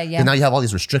 And now you have all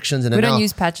these restrictions. And we then don't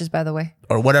use patches, by the way.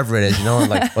 Or whatever it is,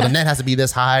 like, well, the net has to be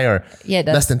this high or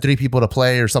less than 3 people to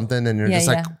play or something. And you're just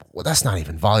like, well, that's not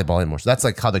even volleyball anymore. So that's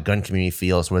like how the gun community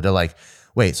feels, where they're like,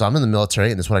 wait, so I'm in the military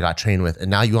and this is what I got trained with.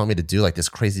 And now you want me to do like this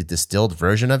crazy distilled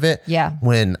version of it? Yeah.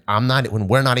 When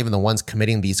we're not even the ones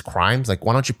committing these crimes. Like,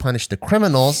 why don't you punish the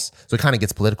criminals? So it kind of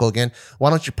gets political again.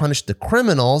 Why don't you punish the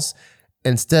criminals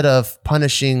instead of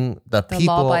punishing the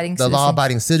people, the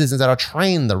law-abiding citizens that are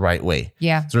trained the right way?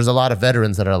 Yeah. So there's a lot of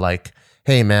veterans that are like,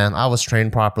 hey man, I was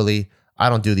trained properly. I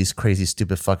don't do these crazy,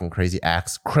 stupid, fucking crazy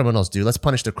acts. Criminals do. Let's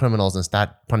punish the criminals and start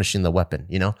punishing the weapon,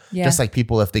 Yeah. Just like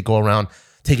people, if they go around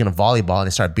taking a volleyball and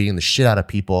they start beating the shit out of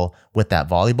people with that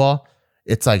volleyball.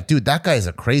 It's like, dude, that guy is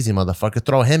a crazy motherfucker.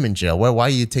 Throw him in jail. Why are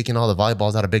you taking all the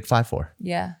volleyballs out of Big 5 for?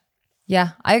 Yeah.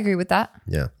 Yeah, I agree with that.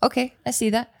 Yeah. Okay, I see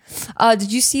that.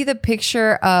 Did you see the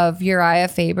picture of Uriah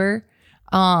Faber?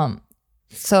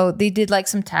 So they did like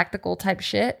some tactical type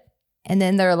shit, and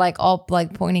then they're like all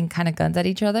like pointing kind of guns at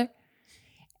each other,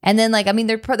 and then like I mean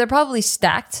they're probably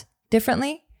stacked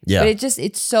differently. Yeah. But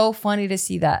it's so funny to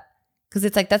see that because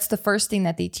it's like that's the first thing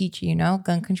that they teach you,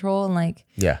 gun control and like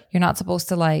Yeah. you're not supposed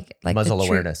to like Muzzle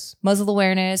awareness. muzzle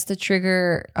awareness, the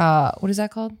trigger. What is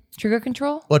that called? Trigger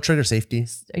control. Well, trigger safety.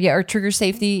 Yeah, or trigger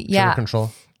safety. Yeah. Trigger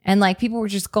control. And like people were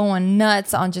just going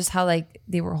nuts on just how like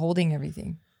they were holding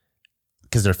everything.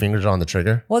 Because their fingers are on the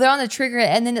trigger. Well, they're on the trigger,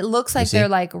 and then it looks like they're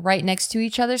like right next to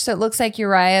each other. So it looks like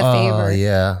Uriah Faber,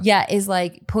 is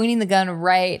like pointing the gun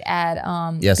right at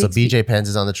Yeah, so BJ Penn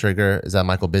is on the trigger. Is that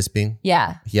Michael Bisping?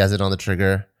 Yeah, he has it on the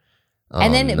trigger.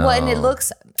 And then and it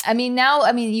looks. I mean,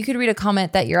 you could read a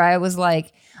comment that Uriah was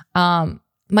like,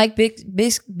 Mike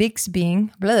Bisping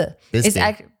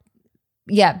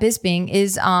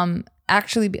is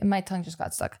actually, my tongue just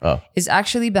got stuck. Is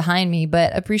actually behind me,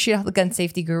 but appreciate all the gun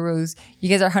safety gurus. You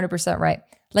guys are 100% right.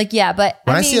 Like, yeah, but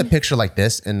when I see a picture like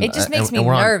this, and it just makes me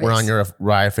nervous. We're on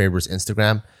Uriah Faber's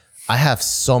Instagram. I have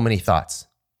so many thoughts,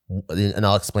 and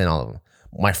I'll explain all of them.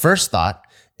 My first thought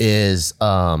is,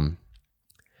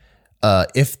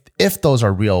 if those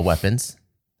are real weapons,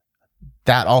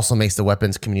 that also makes the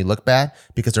weapons community look bad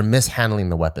because they're mishandling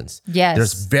the weapons. Yes,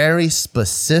 there's very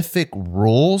specific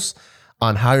rules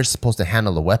on how you're supposed to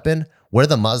handle the weapon, where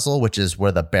the muzzle, which is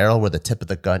where the barrel, where the tip of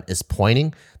the gun is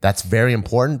pointing. That's very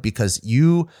important because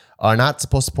you are not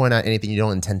supposed to point out anything you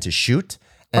don't intend to shoot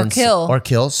or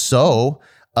kill. So,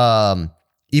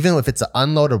 even if it's an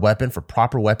unloaded weapon for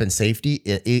proper weapon safety,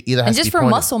 it either has and to just be for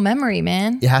pointed, muscle memory,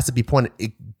 man. It has to be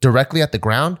pointed directly at the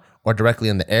ground or directly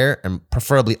in the air, and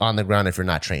preferably on the ground if you're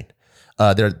not trained.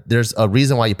 There's a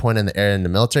reason why you point in the air in the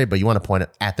military, but you want to point it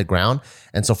at the ground.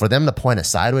 And so for them to point it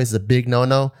sideways is a big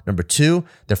no-no. Number two,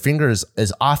 their finger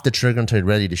is off the trigger until you're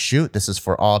ready to shoot. This is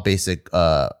for all basic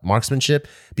marksmanship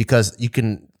because you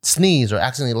can sneeze or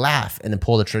accidentally laugh and then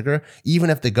pull the trigger,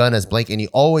 even if the gun is blank, and you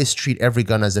always treat every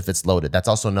gun as if it's loaded. That's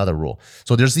also another rule.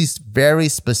 So there's these very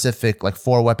specific like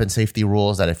 4 weapon safety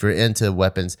rules that if you're into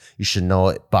weapons, you should know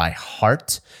it by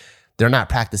heart. They're not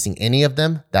practicing any of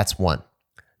them. That's one.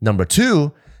 Number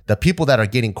two, the people that are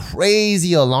getting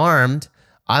crazy alarmed,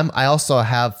 I also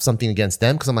have something against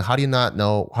them because I'm like, how do you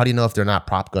know if they're not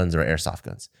prop guns or airsoft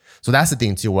guns? So that's the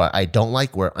thing too, what I don't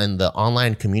like, where in the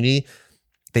online community,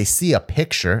 they see a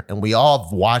picture, and we all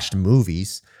have watched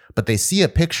movies, but they see a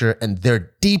picture and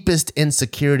their deepest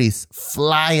insecurities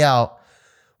fly out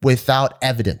without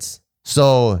evidence.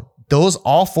 So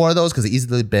all 4 of those, because they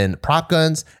easily been prop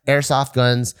guns, airsoft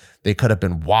guns, they could have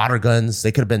been water guns,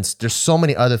 they could have been, there's so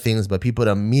many other things, but people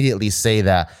would immediately say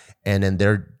that, and then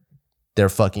they're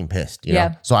fucking pissed, you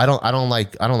know? So I don't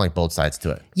like both sides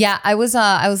to it. Yeah, I was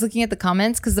looking at the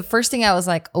comments because the first thing I was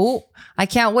like, oh, I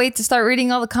can't wait to start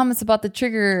reading all the comments about the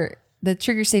trigger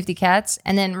safety cats.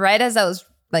 And then right as I was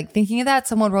like thinking of that,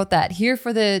 someone wrote that here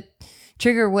for the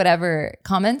trigger whatever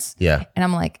comments. Yeah. And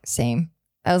I'm like, same.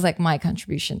 That was like my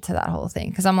contribution to that whole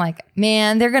thing. Cause I'm like,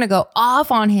 man, they're going to go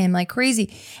off on him like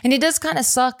crazy. And it does kind of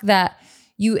suck that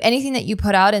anything that you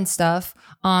put out and stuff,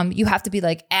 you have to be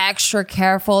like extra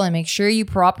careful and make sure you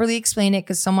properly explain it.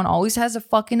 Cause someone always has a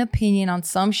fucking opinion on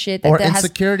some shit. Or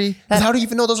insecurity. Cause how do you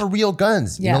even know those are real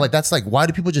guns? You know, like that's like, why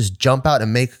do people just jump out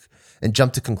and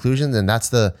jump to conclusions? And that's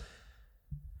the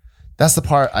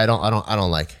part I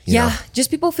don't like. You know? Just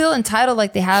people feel entitled,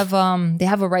 like they have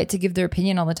a right to give their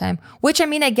opinion all the time. Which I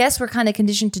mean, I guess we're kind of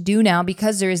conditioned to do now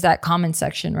because there is that comment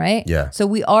section, right? Yeah. So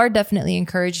we are definitely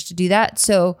encouraged to do that.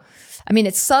 So, I mean,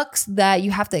 it sucks that you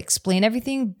have to explain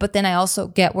everything, but then I also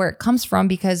get where it comes from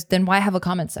because then why have a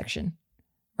comment section,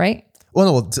 right?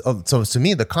 Well, so to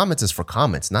me, the comments is for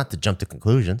comments, not to jump to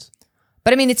conclusions.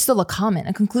 But I mean, it's still a comment.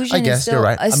 A conclusion I guess is still, you're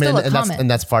right. is still a comment. And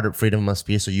that's part of freedom of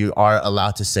speech. So you are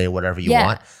allowed to say whatever you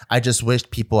want. I just wish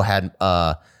people had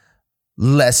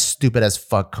less stupid as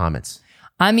fuck comments.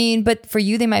 I mean, but for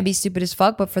you, they might be stupid as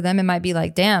fuck. But for them, it might be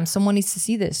like, damn, someone needs to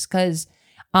see this. Because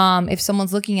if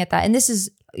someone's looking at that, and this is,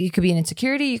 it could be an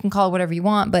insecurity. You can call it whatever you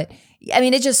want. But I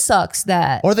mean, it just sucks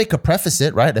that. Or they could preface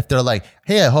it, right? If they're like,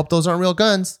 hey, I hope those aren't real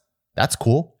guns. That's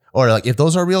cool. Or like, if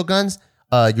those are real guns,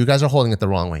 you guys are holding it the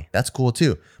wrong way. That's cool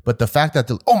too. But the fact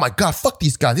that, oh my God, fuck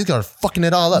these guys. These guys are fucking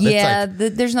it all up. Yeah, it's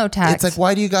like, there's no tact. It's like,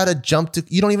 why do you got to jump to,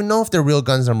 you don't even know if they're real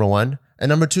guns, number one. And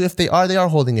number two, if they are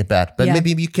holding it bad. But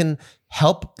maybe you can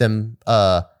help them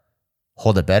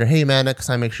hold it better. Hey man, next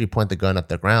time make sure you point the gun at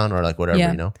the ground or like whatever,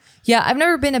 Yeah. you know? Yeah, I've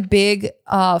never been a big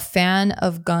fan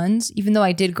of guns, even though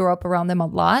I did grow up around them a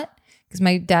lot because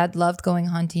my dad loved going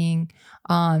hunting.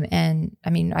 And I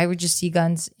mean, I would just see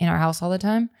guns in our house all the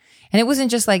time. And it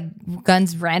wasn't just like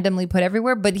guns randomly put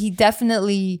everywhere, but he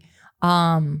definitely,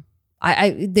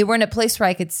 they were in a place where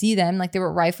I could see them. Like they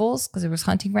were rifles because there was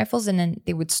hunting rifles, and then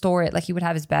they would store it. Like he would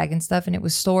have his bag and stuff, and it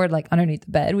was stored like underneath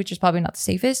the bed, which is probably not the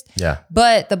safest. Yeah.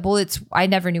 But the bullets, I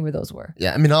never knew where those were.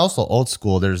 Yeah. I mean, also old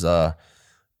school, there's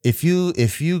if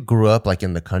you grew up like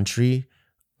in the country,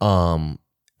 and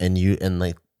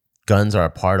like guns are a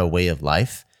part of way of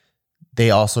life,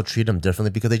 they also treat them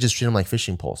differently because they just treat them like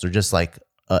fishing poles. They're just like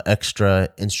an extra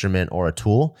instrument or a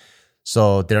tool.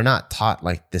 So they're not taught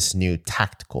like this new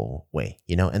tactical way,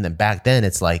 you know? And then back then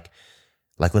it's like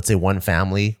let's say one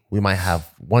family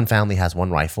has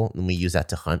one rifle and we use that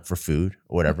to hunt for food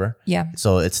or whatever. Yeah.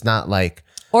 So it's not like,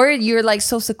 or you're like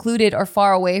so secluded or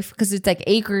far away because it's like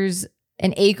acres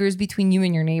and acres between you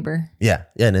and your neighbor. yeah.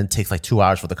 And it takes like 2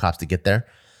 hours for the cops to get there.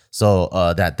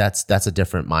 So that's a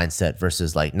different mindset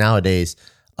versus like nowadays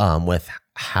with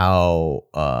how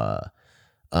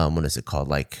what is it called,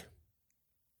 like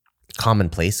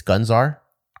commonplace guns are.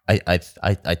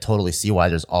 I totally see why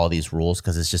there's all these rules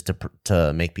because it's just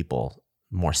to make people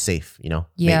more safe, you know.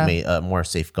 Yeah. Make more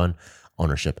safe gun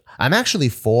ownership. I'm actually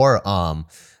for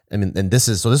I mean, and this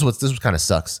was kind of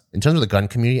sucks in terms of the gun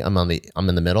community. I'm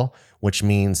in the middle, which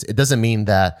means it doesn't mean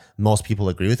that most people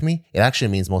agree with me. It actually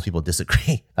means most people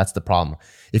disagree. That's the problem.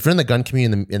 If you're in the gun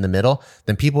community in the middle,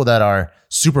 then people that are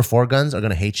super for guns are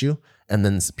gonna hate you, and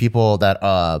then people that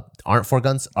aren't for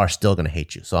guns are still gonna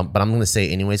hate you. So, but I'm gonna say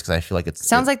it anyways because I feel like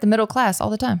Sounds like the middle class all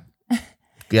the time.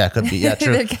 Yeah, it could be. Yeah,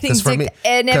 true. They're getting dicked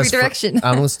in every direction.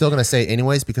 I'm still going to say it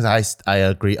anyways because I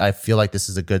agree. I feel like this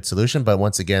is a good solution. But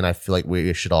once again, I feel like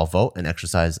we should all vote and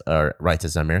exercise our rights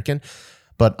as an American.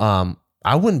 But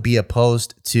I wouldn't be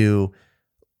opposed to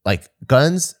like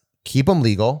guns, keep them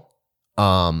legal,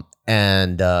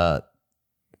 and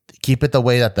keep it the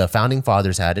way that the founding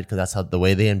fathers had it because that's the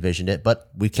way they envisioned it.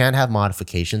 But we can't have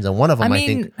modifications. And one of them, I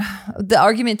think, the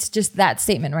argument to just that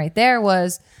statement right there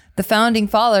was the founding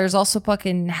fathers also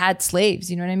fucking had slaves.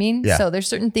 You know what I mean? Yeah. So there's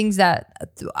certain things that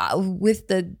with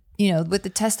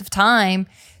the test of time,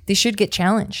 they should get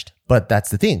challenged. But that's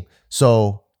the thing.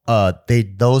 So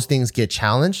those things get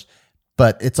challenged,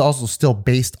 but it's also still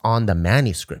based on the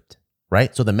manuscript,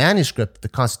 right? So the manuscript, the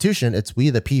Constitution, it's we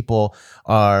the people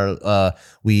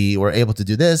we were able to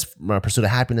do this, pursuit of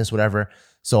happiness, whatever.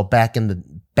 So back in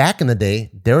the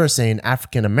day, they were saying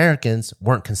African Americans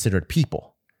weren't considered people.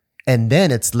 And then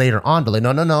it's later on, but like,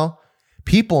 no.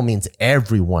 People means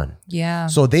everyone. Yeah.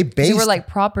 So they were like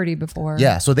property before.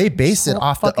 Yeah. So they based it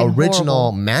off the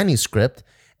original manuscript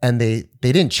and they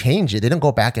didn't change it. They didn't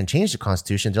go back and change the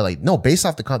Constitution. They're like, no, based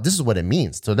off this is what it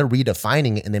means. So they're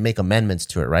redefining it and they make amendments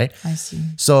to it, right? I see.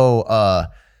 So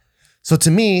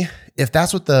to me, if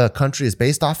that's what the country is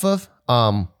based off of,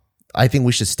 I think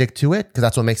we should stick to it because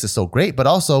that's what makes it so great. But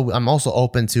also, I'm also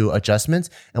open to adjustments.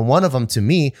 And one of them, to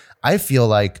me, I feel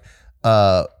like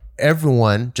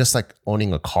everyone, just like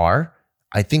owning a car,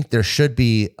 I think there should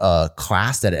be a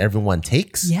class that everyone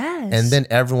takes. Yes. And then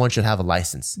everyone should have a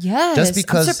license. Yes. Just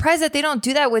because I'm surprised that they don't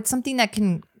do that with something that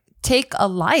can take a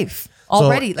life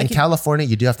already. So in California,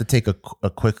 you do have to take a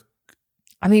quick.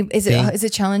 I mean, is it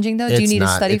challenging though? Do you need to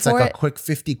study for it? It's like a quick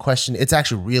 50 question. It's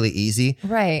actually really easy.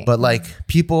 Right. But like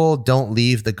people don't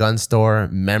leave the gun store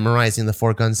memorizing the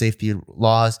 4 gun safety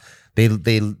laws. Is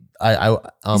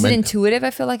it intuitive? I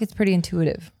feel like it's pretty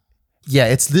intuitive. Yeah,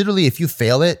 it's literally if you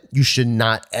fail it, you should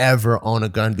not ever own a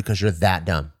gun because you're that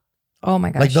dumb. Oh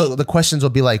my gosh. Like the questions will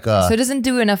be like so it doesn't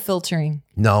do enough filtering.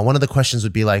 No, one of the questions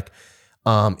would be like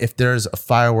if there's a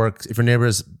fireworks, if your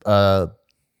neighbor's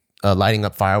lighting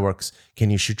up fireworks,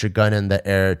 can you shoot your gun in the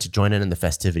air to join in the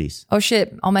festivities? Oh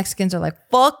shit. All Mexicans are like,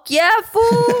 fuck yeah,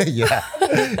 fool. Yeah.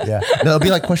 No, it'll be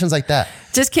like questions like that.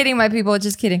 Just kidding, my people.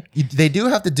 Just kidding. They do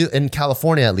have to do, in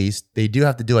California at least, they do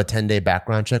have to do a 10-day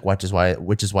background check, which is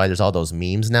why there's all those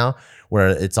memes now where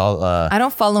it's all... I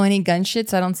don't follow any gun shit,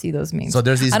 so I don't see those memes. So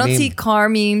there's these I don't see car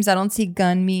memes. I don't see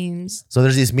gun memes. So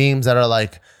there's these memes that are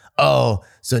like, oh,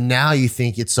 so now you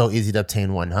think it's so easy to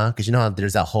obtain one, huh? Because you know how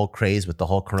there's that whole craze with the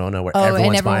whole corona where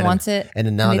everyone wants it. And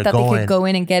then now they thought they could go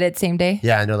in and get it same day.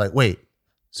 Yeah, and they're like, wait,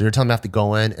 so you're telling me I have to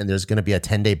go in and there's going to be a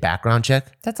 10-day background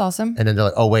check? That's awesome. And then they're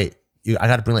like, oh, wait, I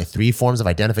got to bring like 3 forms of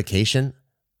identification.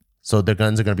 So their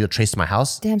guns are going to be traced to my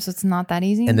house. Damn, so it's not that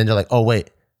easy? And then they're like, oh,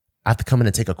 wait, I have to come in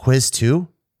and take a quiz too?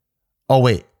 Oh,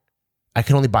 wait, I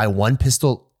can only buy 1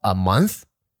 pistol a month?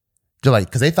 They're like,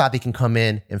 because they thought they can come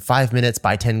in 5 minutes,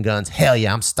 buy 10 guns. Hell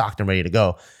yeah, I'm stocked and ready to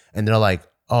go. And they're like,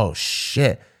 oh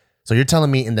shit. So you're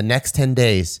telling me in the next 10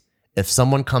 days, if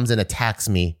someone comes and attacks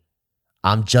me,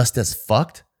 I'm just as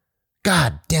fucked?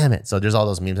 God damn it. So there's all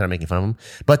those memes that are making fun of them.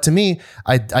 But to me,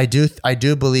 I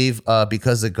do believe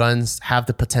because the guns have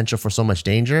the potential for so much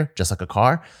danger, just like a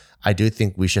car, I do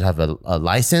think we should have a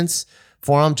license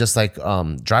for them. Just like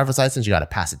driver's license, you got to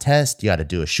pass a test. You got to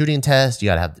do a shooting test. You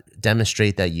got to have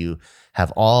demonstrate that you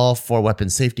have all 4 weapon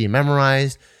safety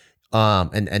memorized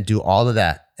and do all of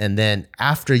that. And then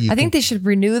after you... I think they should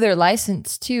renew their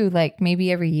license too, like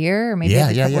maybe every year or maybe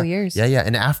every couple years. Yeah.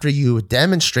 And after you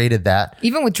demonstrated that...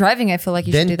 Even with driving, I feel like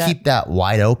you should do that. Then keep that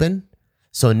wide open.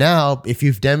 So now if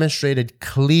you've demonstrated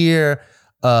clear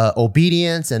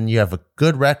obedience and you have a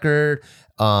good record,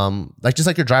 like just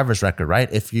like your driver's record, right?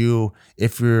 If you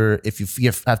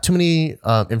have too many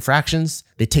infractions,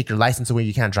 they take your license away.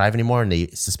 You can't drive anymore and they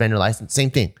suspend your license. Same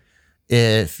thing.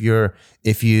 If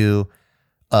you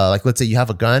like, let's say you have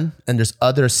a gun and there's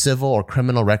other civil or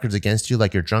criminal records against you,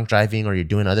 like you're drunk driving or you're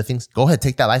doing other things, go ahead,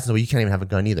 take that license away. You can't even have a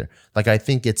gun either. Like, I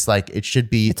think it's like, it should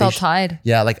be. It's all tied.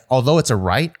 Yeah. Like, although it's a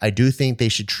right, I do think they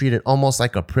should treat it almost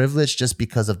like a privilege just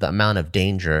because of the amount of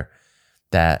danger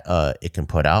that it can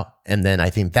put out. And then I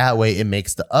think that way it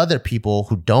makes the other people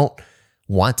who don't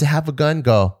want to have a gun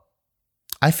go,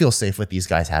 I feel safe with these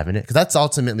guys having it. Because that's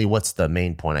ultimately what's the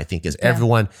main point, I think, is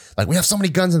everyone, like, we have so many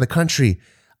guns in the country,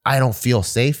 I don't feel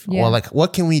safe. Yeah. Or like,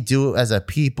 what can we do as a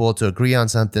people to agree on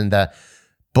something that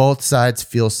both sides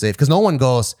feel safe? Because no one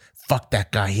goes, fuck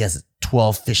that guy, he has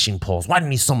 12 fishing poles. Why do you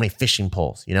need so many fishing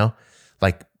poles? You know,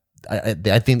 like,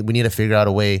 I think we need to figure out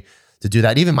a way to do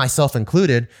that, even myself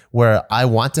included, where I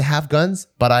want to have guns,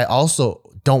 but I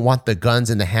also don't want the guns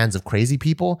in the hands of crazy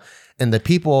people. And the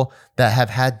people that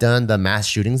have done the mass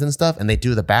shootings and stuff, and they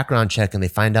do the background check and they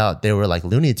find out they were like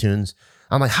Looney Tunes.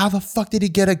 I'm like, how the fuck did he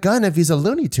get a gun if he's a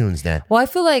Looney Tunes then? Well, I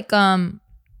feel like, I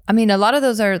mean, a lot of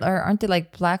those aren't they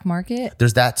like black market?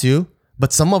 There's that too.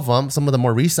 But some of the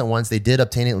more recent ones, they did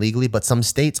obtain it legally, but some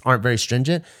states aren't very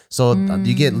stringent. So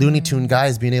you get Looney Tune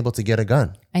guys being able to get a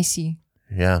gun. I see.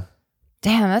 Yeah.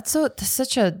 Damn, that's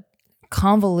such a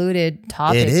convoluted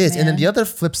topic. It is. Man. And then the other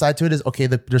flip side to it is, okay,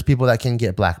 there's people that can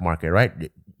get black market,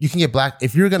 right? You can get black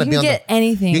if you're gonna be on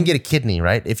anything. You can get a kidney,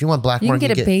 right? If you want black market, you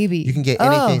can get a baby. You can get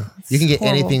anything. You can get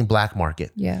anything black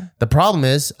market. Yeah. The problem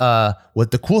is,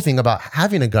 what the cool thing about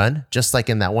having a gun, just like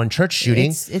in that one church shooting,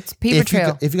 it's paper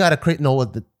trail. If you got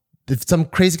a if some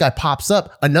crazy guy pops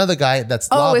up, another guy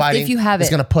that's law abiding is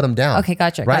going to put him down. Okay,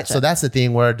 gotcha. Right. So that's the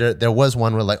thing where there was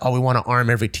one where like, oh, we want to arm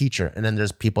every teacher. And then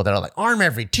there's people that are like, arm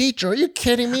every teacher? Are you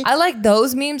kidding me? I like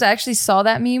those memes. I actually saw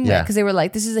that meme because they were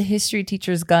like, this is a history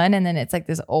teacher's gun. And then it's like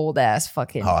this old ass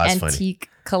fucking antique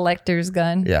collector's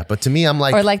gun. Yeah. But to me, I'm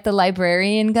like. Or like the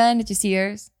librarian gun. Did you see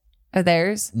yours? Or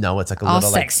theirs? No, it's like a all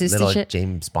little sexist little shit.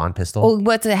 James Bond pistol. Oh,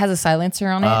 it has a silencer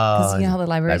on it? Because you know how the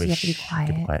libraries, you have to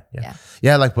be quiet.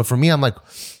 Yeah. Like, but for me, I'm like,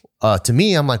 to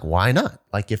me, I'm like, why not?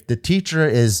 Like, if the teacher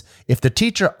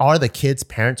are the kids'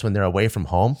 parents when they're away from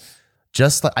home,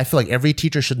 just like, I feel like every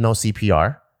teacher should know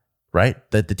CPR, right?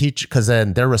 That the teacher, because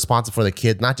then they're responsible for the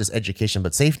kid, not just education,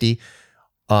 but safety.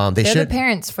 They're the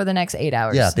parents for the next 8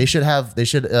 hours. Yeah. They should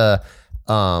know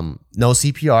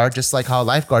CPR, just like how a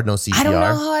lifeguard knows CPR. I don't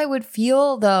know how I would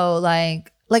feel though.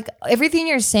 Like everything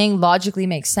you're saying logically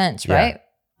makes sense, right?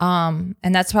 And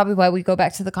that's probably why we go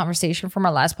back to the conversation from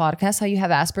our last podcast, how you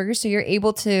have Asperger's. So you're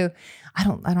able to, I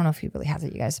don't know if you really have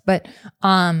that, you guys, but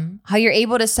how you're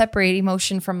able to separate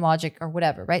emotion from logic or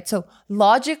whatever, right? So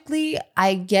logically,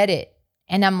 I get it.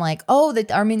 And I'm like, oh, the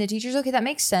teacher's okay, that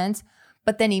makes sense.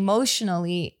 But then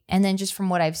emotionally, and then just from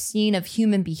what I've seen of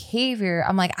human behavior,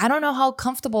 I'm like, I don't know how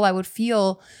comfortable I would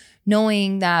feel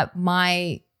knowing that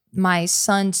my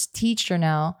son's teacher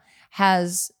now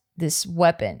has this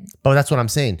weapon. But that's what I'm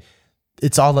saying.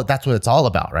 That's what it's all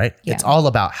about, right? Yeah. It's all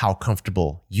about how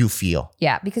comfortable you feel.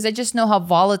 Yeah, because I just know how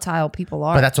volatile people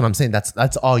are. But that's what I'm saying.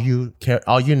 That's all you care.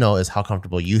 All you know is how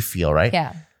comfortable you feel, right?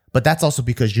 Yeah. But that's also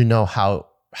because you know how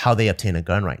they obtain a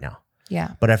gun right now.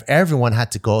 Yeah. But if everyone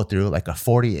had to go through like a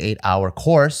 48-hour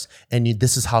course and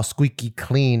this is how squeaky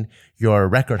clean your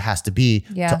record has to be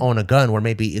to own a gun, where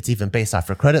maybe it's even based off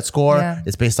your credit score,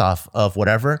 it's based off of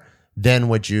whatever, then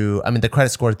the credit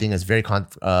score thing is very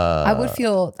I would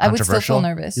still feel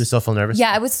nervous. You still feel nervous?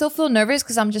 Yeah, I would still feel nervous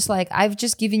because I'm just like, I've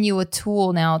just given you a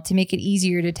tool now to make it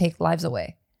easier to take lives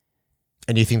away.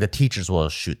 And you think the teachers will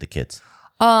shoot the kids?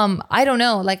 I don't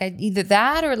know. Like either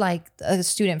that or like a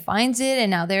student finds it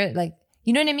and now they're like,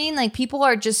 you know what I mean? Like people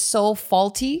are just so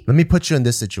faulty. Let me put you in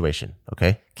this situation,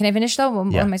 okay? Can I finish though?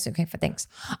 Yeah. Okay, thanks.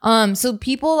 So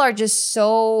people are just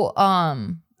so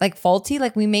like faulty.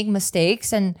 Like we make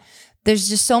mistakes and there's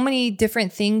just so many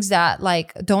different things that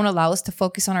like don't allow us to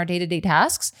focus on our day-to-day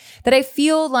tasks that I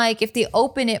feel like if they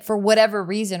open it for whatever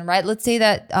reason, right? Let's say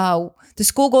that the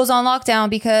school goes on lockdown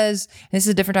because this is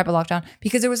a different type of lockdown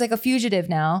because there was like a fugitive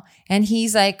now and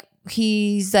he's like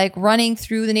running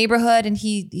through the neighborhood and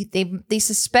they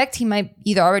suspect he might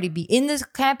either already be in this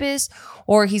campus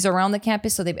or he's around the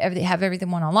campus. So they have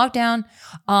everything on lockdown.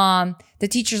 The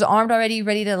teacher's armed already,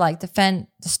 ready to like defend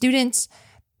the students.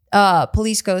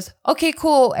 Police goes, okay,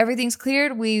 cool. Everything's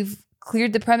cleared. We've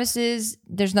cleared the premises.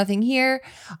 There's nothing here.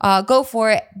 Go for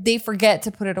it. They forget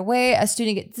to put it away. A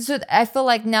student so I feel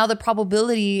like now the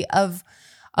probability of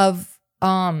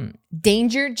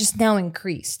danger just now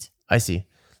increased. I see.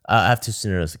 I have two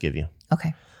scenarios to give you.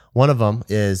 Okay. One of them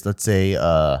is, let's say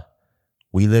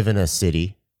we live in a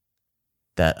city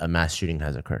that a mass shooting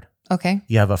has occurred. Okay.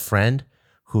 You have a friend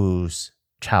whose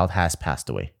child has passed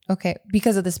away. Okay.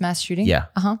 Because of this mass shooting? Yeah.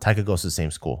 Uh-huh. Taika goes to the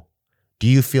same school. Do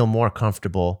you feel more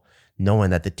comfortable knowing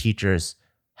that the teachers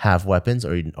have weapons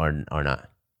or not?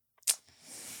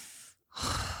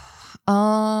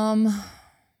 And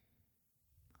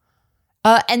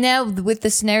now with the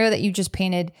scenario that you just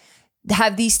painted,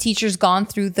 have these teachers gone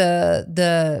through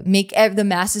the make the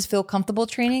masses feel comfortable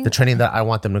training? The training that I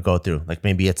want them to go through. Like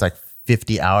maybe it's like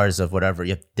 50 hours of whatever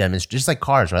you have to demonstrate, just like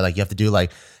cars, right? Like you have to do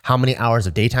like how many hours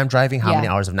of daytime driving, how many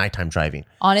hours of nighttime driving.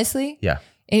 Honestly? Yeah.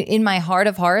 In my heart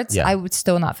of hearts, I would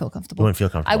still not feel comfortable. You wouldn't feel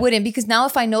comfortable? I wouldn't, because now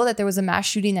if I know that there was a mass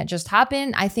shooting that just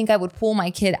happened, I think I would pull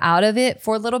my kid out of it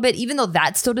for a little bit, even though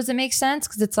that still doesn't make sense.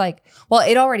 Because it's like, well,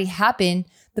 it already happened.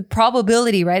 The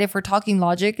probability, right? If we're talking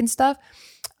logic and stuff,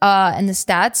 and the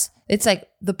stats, it's like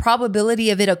the probability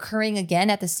of it occurring again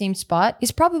at the same spot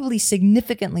is probably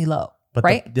significantly low. But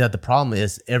right? the problem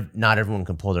is not everyone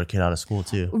can pull their kid out of school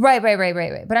too. Right.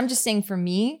 But I'm just saying for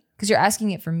me, because you're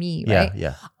asking it for me, right?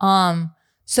 Yeah.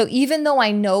 So even though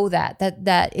I know that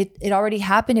it already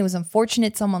happened, it was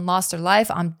unfortunate, someone lost their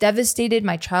life, I'm devastated,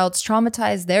 my child's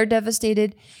traumatized, they're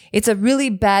devastated. It's a really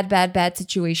bad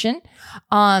situation.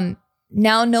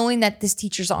 Now knowing that this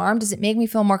teacher's armed, does it make me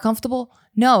feel more comfortable?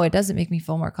 No, it doesn't make me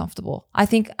feel more comfortable. I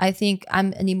think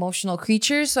I'm an emotional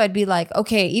creature. So I'd be like,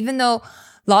 okay, even though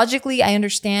logically I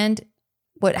understand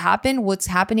what happened, what's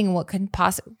happening, and what can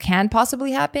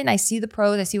possibly happen. I see the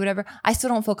pros, I see whatever. I still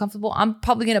don't feel comfortable. I'm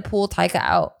probably gonna pull Taika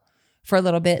out for a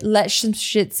little bit, let some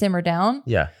shit simmer down.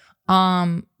 Yeah.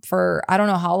 For I don't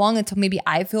know how long, until maybe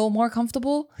I feel more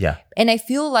comfortable. Yeah. And I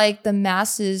feel like the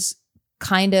masses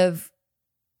kind of,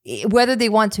 whether they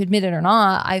want to admit it or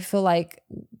not, I feel like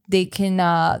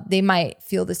they might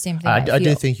feel the same thing. I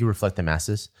do think you reflect the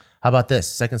masses. How about this?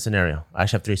 Second scenario. I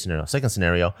actually have three scenarios. Second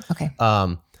scenario. Okay.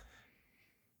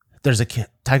 There's a kid.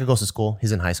 Taika goes to school.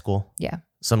 He's in high school. Yeah.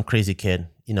 Some crazy kid.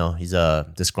 He's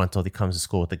disgruntled. He comes to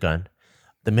school with a gun.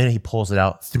 The minute he pulls it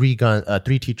out, three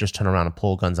teachers turn around and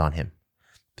pull guns on him.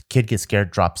 The kid gets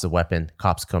scared, drops the weapon.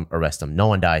 Cops come arrest him. No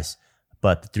one dies,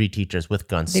 but the three teachers with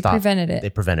guns They prevented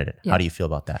it. Yeah. How do you feel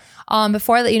about that?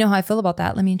 Before I let you know how I feel about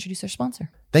that, let me introduce our sponsor.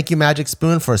 Thank you, Magic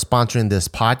Spoon, for sponsoring this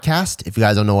podcast. If you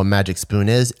guys don't know what Magic Spoon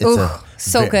is,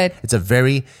 it's good. It's a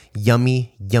very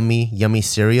yummy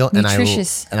cereal.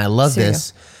 Nutritious and I love cereal.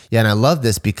 this. Yeah, and I love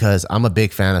this because I'm a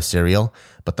big fan of cereal.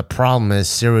 But the problem is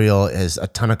cereal is a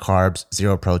ton of carbs,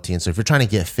 zero protein. So if you're trying to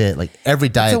get fit, like every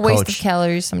diet coach, it's a waste of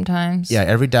calories sometimes. Yeah,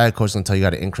 every diet coach will tell you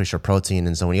got to increase your protein.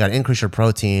 And so when you got to increase your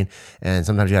protein, and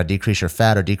sometimes you got to decrease your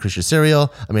fat or decrease your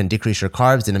decrease your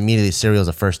carbs, then immediately cereal is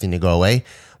the first thing to go away.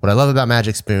 What I love about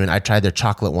Magic Spoon, I tried their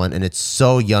chocolate one, and it's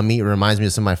so yummy. It reminds me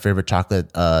of some of my favorite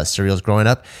chocolate cereals growing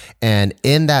up. And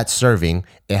in that serving,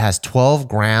 it has 12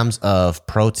 grams of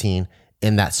protein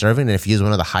in that serving. And if you use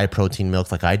one of the high protein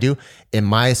milks like I do, in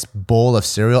my bowl of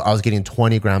cereal, I was getting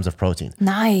 20 grams of protein.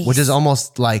 Nice. Which is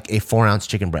almost like a 4-ounce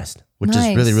chicken breast, which Nice.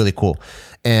 is really, really cool.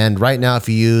 And right now, if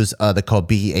you use the code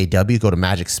BEAW, go to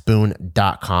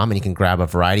magicspoon.com and you can grab a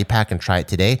variety pack and try it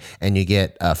today. And you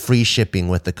get free shipping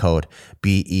with the code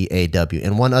BEAW.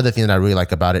 And one other thing that I really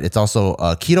like about it, it's also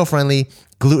keto friendly,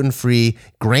 gluten-free,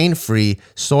 grain-free,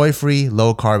 soy-free,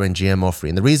 low-carb, and GMO-free.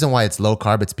 And the reason why it's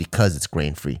low-carb, it's because it's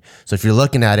grain-free. So if you're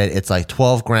looking at it, it's like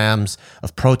 12 grams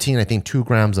of protein, I think 2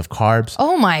 grams of carbs.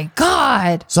 Oh my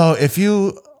God. So if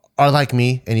you are like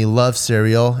me and you love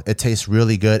cereal, it tastes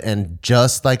really good. And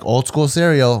just like old school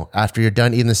cereal, after you're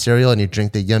done eating the cereal and you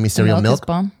drink the yummy cereal milk,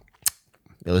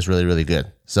 it was really, really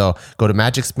good. So go to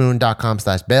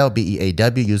magicspoon.com/BEAW,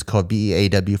 BEAW, use code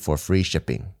BEAW for free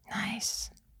shipping. Nice.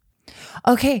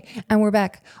 Okay, and we're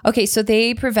back. Okay, so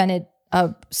they prevented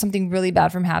something really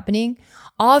bad from happening.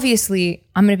 Obviously,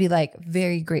 I'm going to be like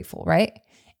very grateful, right?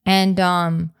 And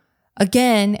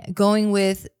again, going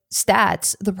with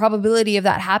stats, the probability of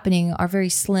that happening are very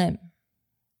slim,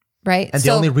 right? And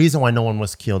the only reason why no one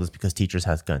was killed is because teachers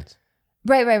has guns.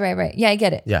 Right. Yeah, I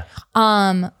get it. Yeah.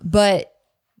 But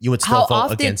you would still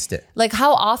vote against it. Like,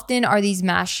 how often are these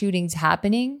mass shootings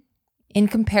happening in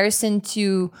comparison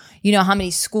to, you know, how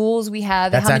many schools we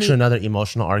have? That's actually another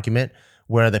emotional argument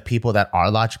where the people that are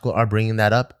logical are bringing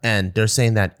that up. And they're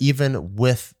saying that even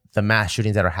with the mass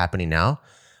shootings that are happening now,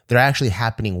 they're actually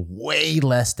happening way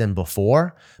less than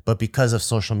before. But because of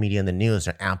social media and the news,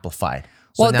 they're amplified.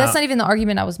 So well, that's not even the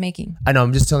argument I was making. I know.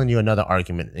 I'm just telling you another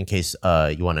argument in case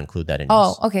you want to include that in.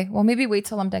 Oh, okay. Well, maybe wait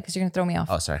till I'm done because you're gonna throw me off.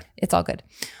 Oh, sorry. It's all good.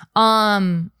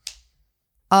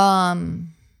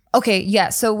 Okay. Yeah.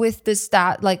 So with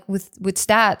the with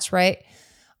stats, right?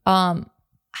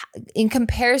 In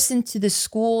comparison to the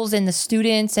schools and the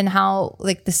students and how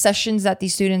like the sessions that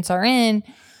these students are in,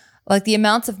 like the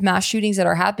amounts of mass shootings that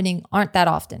are happening aren't that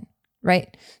often,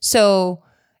 right? So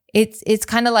it's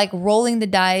kind of like rolling the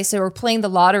dice or playing the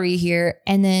lottery here,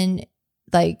 and then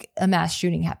like a mass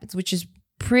shooting happens, which is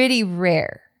pretty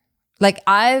rare. Like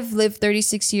I've lived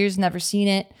 36 years, never seen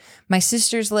it. My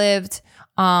sister's lived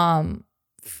how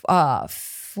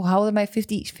old am I?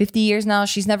 50 years now.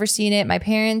 She's never seen it. My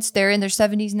parents, they're in their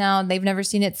 70s now. They've never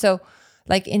seen it. So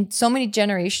like in so many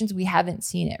generations, we haven't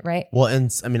seen it, right? Well,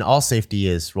 and I mean, all safety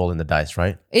is rolling the dice,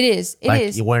 right? It is. It like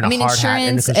is. You're wearing a hard hat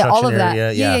in the construction all of that.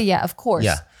 area. Yeah. Of course.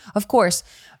 Yeah. Of course.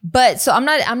 But so I'm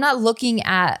not looking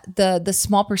at the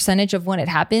small percentage of when it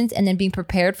happens and then being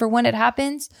prepared for when it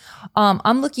happens.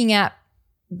 I'm looking at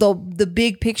the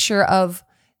big picture of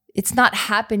it's not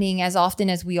happening as often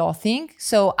as we all think.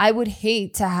 So I would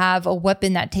hate to have a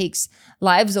weapon that takes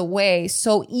lives away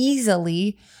so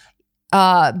easily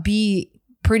be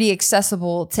pretty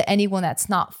accessible to anyone that's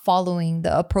not following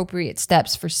the appropriate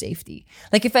steps for safety.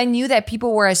 Like if I knew that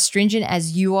people were as stringent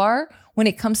as you are when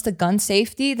it comes to gun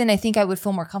safety, then I think I would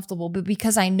feel more comfortable. But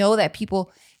because I know that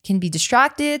people can be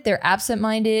distracted, they're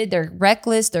absent-minded, they're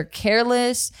reckless, they're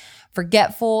careless,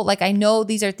 forgetful. Like I know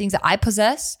these are things that I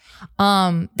possess.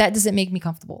 That doesn't make me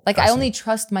comfortable. Like I only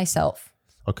trust myself.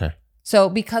 Okay. So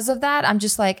because of that, I'm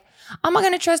just like, I'm not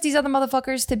going to trust these other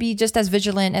motherfuckers to be just as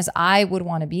vigilant as I would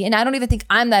want to be. And I don't even think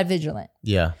I'm that vigilant.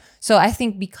 Yeah. So I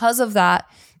think because of that,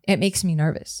 it makes me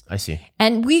nervous. I see.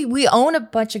 And we own a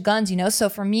bunch of guns, you know? So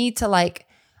for me to like,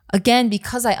 again,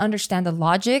 because I understand the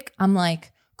logic, I'm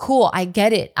like, cool, I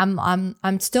get it.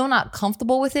 I'm still not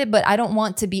comfortable with it, but I don't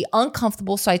want to be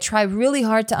uncomfortable. So I try really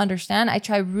hard to understand. I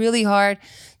try really hard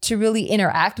to really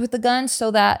interact with the gun so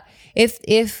that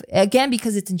if again,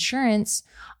 because it's insurance,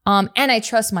 and I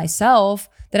trust myself,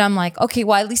 that I'm like, okay,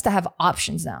 well, at least I have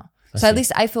options now. So at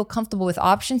least I feel comfortable with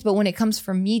options. But when it comes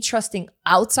for me trusting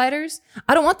outsiders,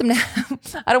 I don't want them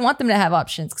to have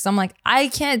options. Cause I'm like, I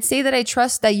can't say that I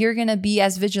trust that you're going to be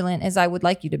as vigilant as I would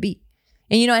like you to be.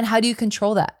 And you know, and how do you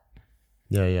control that?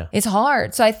 Yeah. It's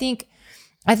hard. So I think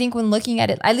when looking at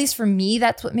it, at least for me,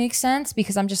 that's what makes sense,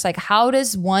 because I'm just like, how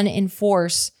does one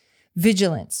enforce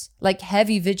vigilance, like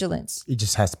heavy vigilance? It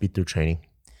just has to be through training.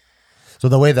 So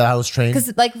the way that I was trained,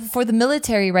 because like for the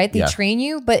military, right? They train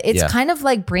you, but it's kind of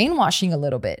like brainwashing a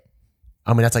little bit.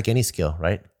 I mean, that's like any skill,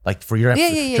 right? Like for your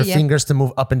fingers to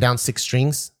move up and down 6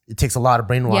 strings, it takes a lot of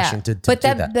brainwashing to do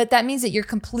that. But that means that you're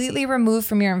completely removed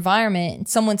from your environment, and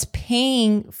someone's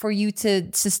paying for you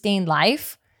to sustain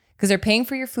life because they're paying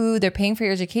for your food, they're paying for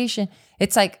your education.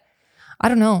 It's like, I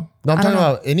don't know. No, I'm talking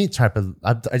about any type of,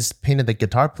 I just painted the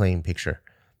guitar playing picture.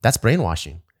 That's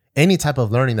brainwashing. Any type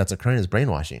of learning that's occurring is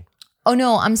brainwashing. Oh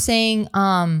no, I'm saying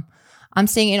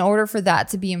in order for that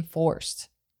to be enforced,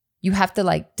 you have to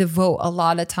like devote a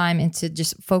lot of time into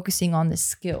just focusing on the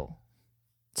skill.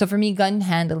 So for me, gun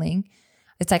handling,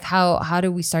 it's like, how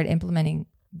do we start implementing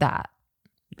that?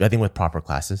 I think with proper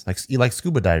classes, like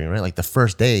scuba diving, right? Like the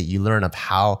first day you learn of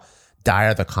how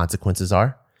dire the consequences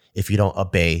are if you don't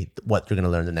obey what you're going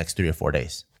to learn the next 3 or 4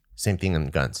 days. Same thing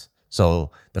in guns.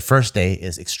 So the first day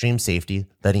is extreme safety,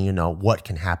 letting you know what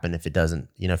can happen if it doesn't,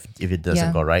 if it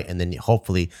doesn't go right. And then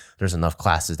hopefully there's enough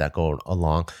classes that go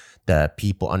along that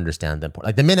people understand the importance.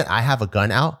 Like the minute I have a gun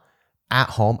out at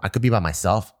home, I could be by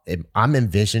myself. I'm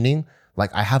envisioning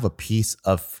like I have a piece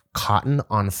of cotton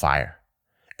on fire,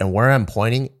 and where I'm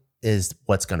pointing is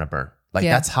what's going to burn. Like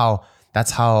that's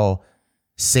how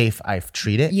safe I've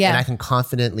treated. And I can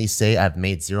confidently say I've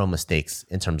made 0 mistakes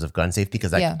in terms of gun safety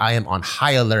because I am on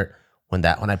high alert when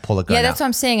I pull a gun out. Yeah, that's what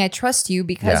I'm saying. I trust you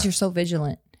because you're so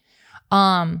vigilant.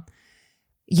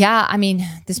 Yeah, I mean,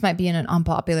 this might be an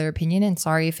unpopular opinion, and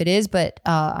sorry if it is, but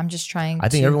I'm just trying I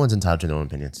think everyone's entitled to their own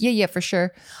opinions. Yeah, for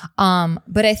sure.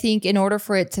 But I think in order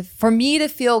for me to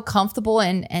feel comfortable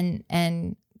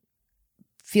and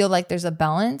feel like there's a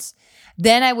balance,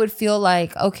 then I would feel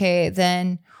like, okay,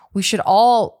 then we should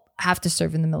all have to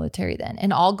serve in the military then,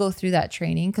 and I'll go through that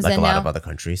training because Like then a lot now, of other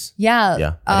countries. yeah,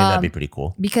 Yeah, I think that'd be pretty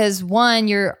cool. because one,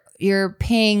 you're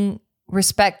paying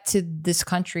respect to this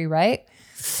country, right?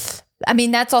 I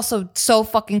mean, that's also so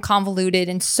fucking convoluted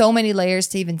and so many layers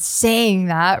to even saying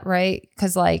that, right?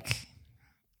 Because like,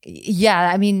 yeah,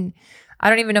 I mean, I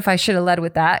don't even know if I should have led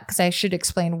with that because I should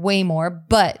explain way more.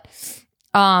 But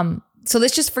so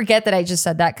let's just forget that I just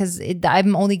said that because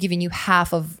I'm only giving you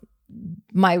half of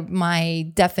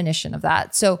my definition of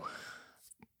that. So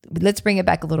let's bring it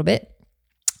back a little bit.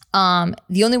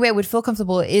 The only way I would feel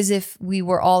comfortable is if we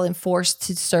were all enforced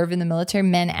to serve in the military,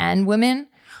 men and women.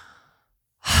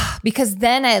 Because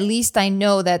then at least I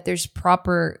know that there's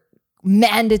proper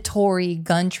mandatory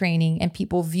gun training and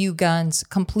people view guns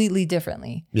completely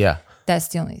differently. Yeah. That's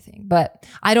the only thing. But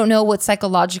I don't know what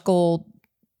psychological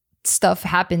stuff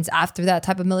happens after that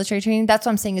type of military training. That's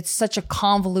what I'm saying. It's such a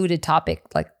convoluted topic.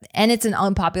 And it's an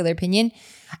unpopular opinion.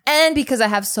 And because I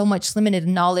have so much limited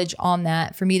knowledge on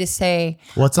that, for me to say,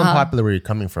 well, it's unpopular where you're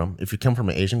coming from. If you come from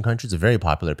an Asian country, it's a very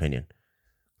popular opinion.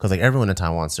 Because like everyone in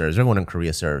Taiwan serves, everyone in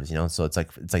Korea serves, you know, so it's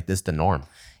like this the norm.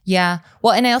 Yeah.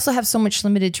 Well, and I also have so much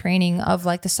limited training of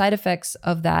like the side effects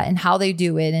of that and how they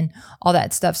do it and all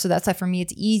that stuff. So that's why for me,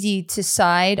 it's easy to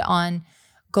side on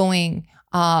going,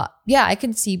 yeah, I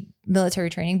can see military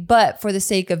training, but for the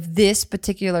sake of this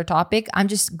particular topic, I'm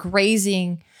just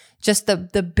grazing just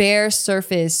the bare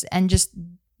surface and just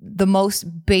the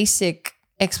most basic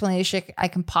explanation I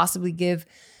can possibly give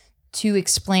to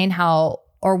explain how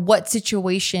or what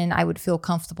situation I would feel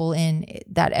comfortable in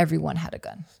that everyone had a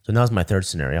gun. So now's my third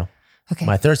scenario. Okay.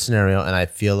 My third scenario, and I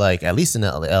feel like, at least in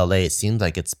LA, it seems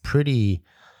like it's pretty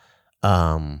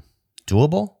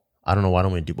doable. I don't know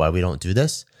why we don't do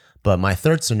this. But my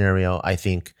third scenario, I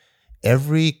think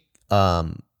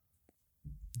the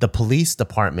police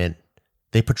department,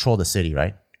 they patrol the city,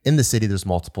 right? In the city, there's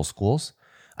multiple schools.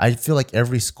 I feel like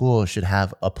every school should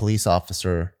have a police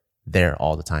officer there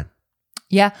all the time.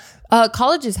 Yeah.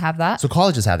 Colleges have that. So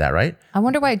colleges have that, right? I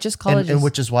wonder why just colleges. And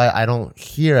which is why I don't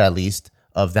hear, at least,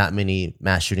 of that many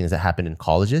mass shootings that happen in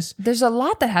colleges. There's a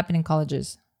lot that happen in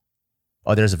colleges.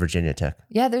 Oh, there's a Virginia Tech.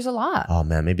 Yeah, there's a lot. Oh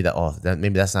man, maybe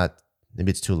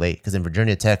it's too late. Because in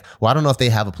Virginia Tech, well, I don't know if they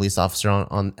have a police officer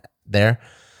on there,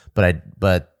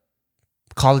 but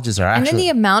colleges are actually. And then the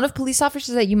amount of police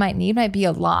officers that you might need might be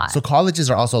a lot. So colleges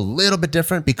are also a little bit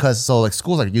different because like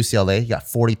schools like UCLA, you got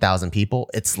 40,000 people.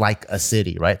 It's like a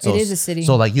city, right? So it is a city.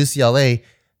 So like UCLA,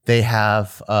 they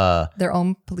have their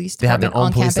own police department. They have their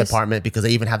own police campus. department because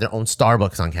they even have their own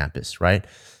Starbucks on campus, right?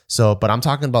 So, but I'm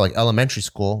talking about like elementary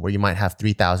school where you might have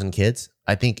 3,000 kids.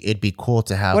 I think it'd be cool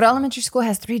to have. What elementary school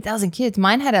has 3,000 kids?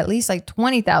 Mine had at least like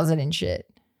 20,000 and shit.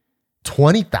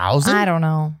 20,000? I don't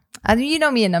know. You know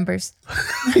me in numbers.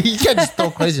 You can't just throw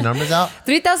crazy numbers out.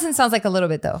 3,000 sounds like a little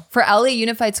bit though. For LA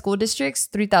Unified School Districts,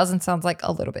 3,000 sounds like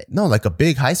a little bit. No, like a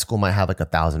big high school might have like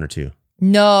 1,000 or 2.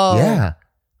 No. Yeah.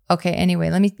 Okay. Anyway,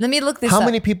 let me look this up. How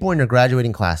many people were in your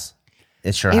graduating class?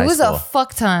 It's your high school. It was a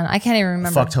fuck ton. I can't even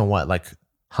remember. Fuck ton what? Like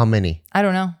how many? I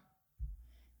don't know.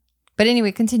 But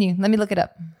anyway, continue. Let me look it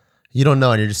up. You don't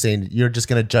know, and you're just saying you're just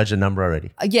gonna judge a number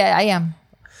already. Yeah, I am.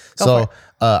 So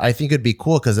I think it'd be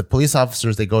cool because the police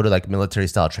officers, they go to like military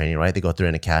style training, right? They go through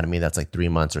an academy that's like 3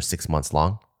 months or 6 months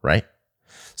long, right?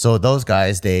 So those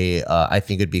guys, I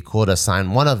think it'd be cool to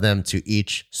assign one of them to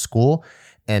each school,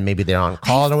 and maybe they're on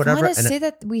call or whatever. I want to say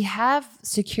that we have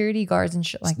security guards and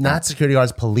shit like that. Not security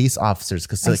guards, police officers,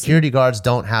 because security guards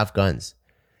don't have guns.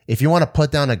 If you want to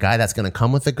put down a guy that's going to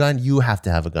come with a gun, you have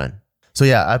to have a gun. So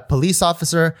yeah, a police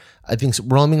officer, I think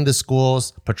roaming the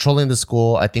schools, patrolling the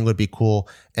school, I think would be cool.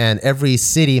 And every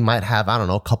city might have, I don't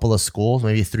know, a couple of schools,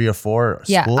 maybe 3 or 4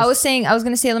 yeah, schools. I was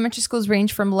going to say elementary schools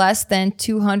range from less than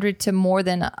 200 to more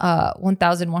than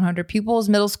 1,100 pupils.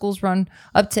 Middle schools run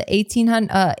up to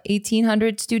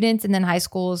 1,800 students, and then high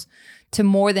schools to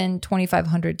more than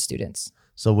 2,500 students.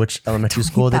 So which elementary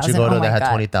school did you go to that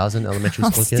had 20,000 elementary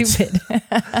school kids? Stupid.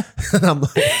 I'm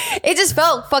like, it just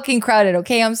felt fucking crowded.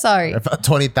 Okay, I'm sorry. About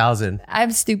 20,000. I'm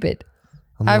stupid.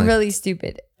 I'm really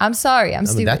stupid. I'm sorry. I'm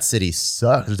stupid. Mean, that city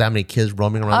sucks. There's that many kids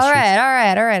roaming around. All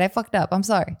right. I fucked up. I'm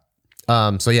sorry.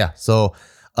 So yeah. So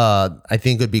I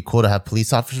think it'd be cool to have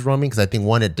police officers roaming because I think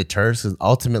one, it deters. Because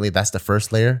ultimately, that's the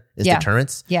first layer is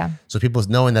deterrence. Yeah. So people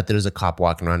knowing that there's a cop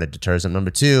walking around, it deters them. Number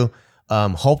 2.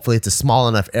 Hopefully it's a small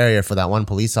enough area for that one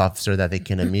police officer that they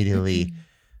can immediately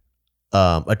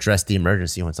address the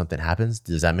emergency when something happens.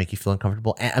 Does that make you feel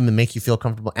uncomfortable? Make you feel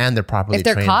comfortable, and they're properly if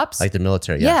they're trained, cops, like the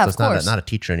military. Yeah, so of course. It's not a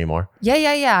teacher anymore.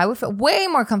 Yeah. I would feel way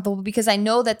more comfortable because I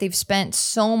know that they've spent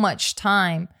so much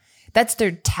time. That's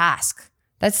their task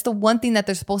That's the one thing that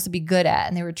they're supposed to be good at,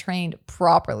 and they were trained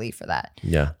properly for that.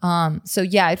 Yeah. So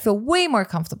yeah, I'd feel way more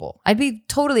comfortable. I'd be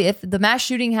totally, if the mass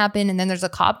shooting happened and then there's a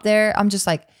cop there, I'm just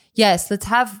like, yes, let's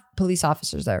have police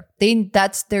officers there.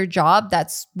 That's their job.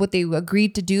 That's what they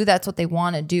agreed to do. That's what they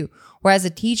want to do. Whereas a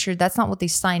teacher, that's not what they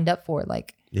signed up for.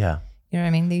 Like, yeah, you know what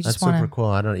I mean? They just that's super cool.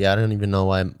 I don't even know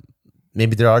why.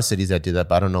 Maybe there are cities that do that,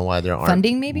 but I don't know why there aren't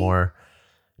funding maybe more.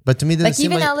 But to me, it LA,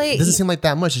 doesn't seem like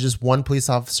that much. It's just one police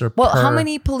officer. Well, how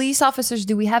many police officers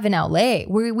do we have in LA?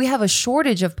 We have a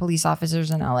shortage of police officers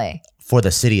in LA. For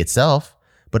the city itself.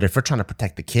 But if we're trying to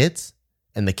protect the kids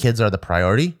and the kids are the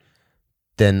priority,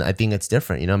 then I think it's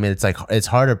different. You know what I mean? It's like, it's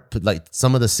harder. Like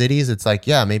some of the cities, it's like,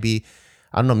 yeah, maybe,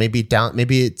 I don't know, maybe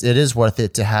it is worth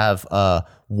it to have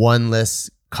one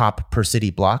less cop per city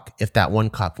block if that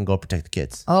one cop can go protect the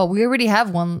kids. Oh, we already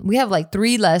have one. We have like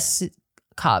 3 less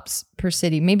cops per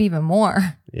city, maybe even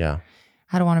more. Yeah.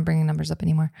 I don't want to bring the numbers up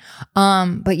anymore.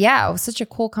 But yeah, it was such a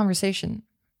cool conversation.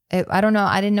 I don't know.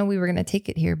 I didn't know we were going to take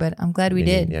it here, but I'm glad we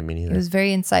did. Yeah, me neither. It was very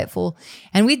insightful,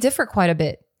 and we differ quite a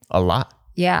bit. A lot.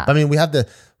 Yeah. I mean, we have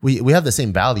the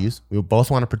same values. We both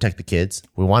want to protect the kids.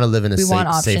 We want to live in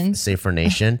a safer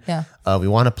nation. Yeah. We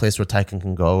want a place where Tycoon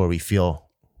can go where we feel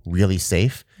really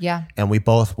safe. Yeah. And we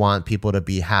both want people to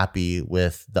be happy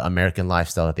with the American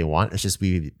lifestyle that they want. It's just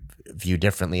we view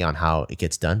differently on how it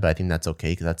gets done, but I think that's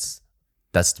okay, because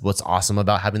that's what's awesome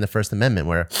about having the First Amendment,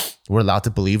 where we're allowed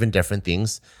to believe in different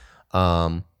things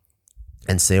and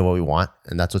say what we want,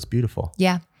 and that's what's beautiful.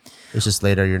 Yeah. It's just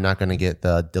later you're not going to get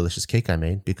the delicious cake I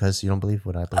made because you don't believe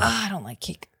what I believe. I don't like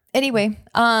cake. Anyway,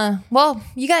 well,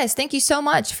 you guys, thank you so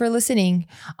much for listening.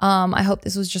 I hope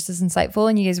this was just as insightful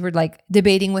and you guys were like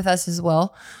debating with us as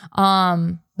well.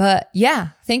 But yeah,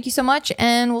 thank you so much,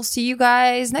 and we'll see you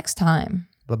guys next time.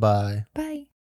 Bye-bye. Bye.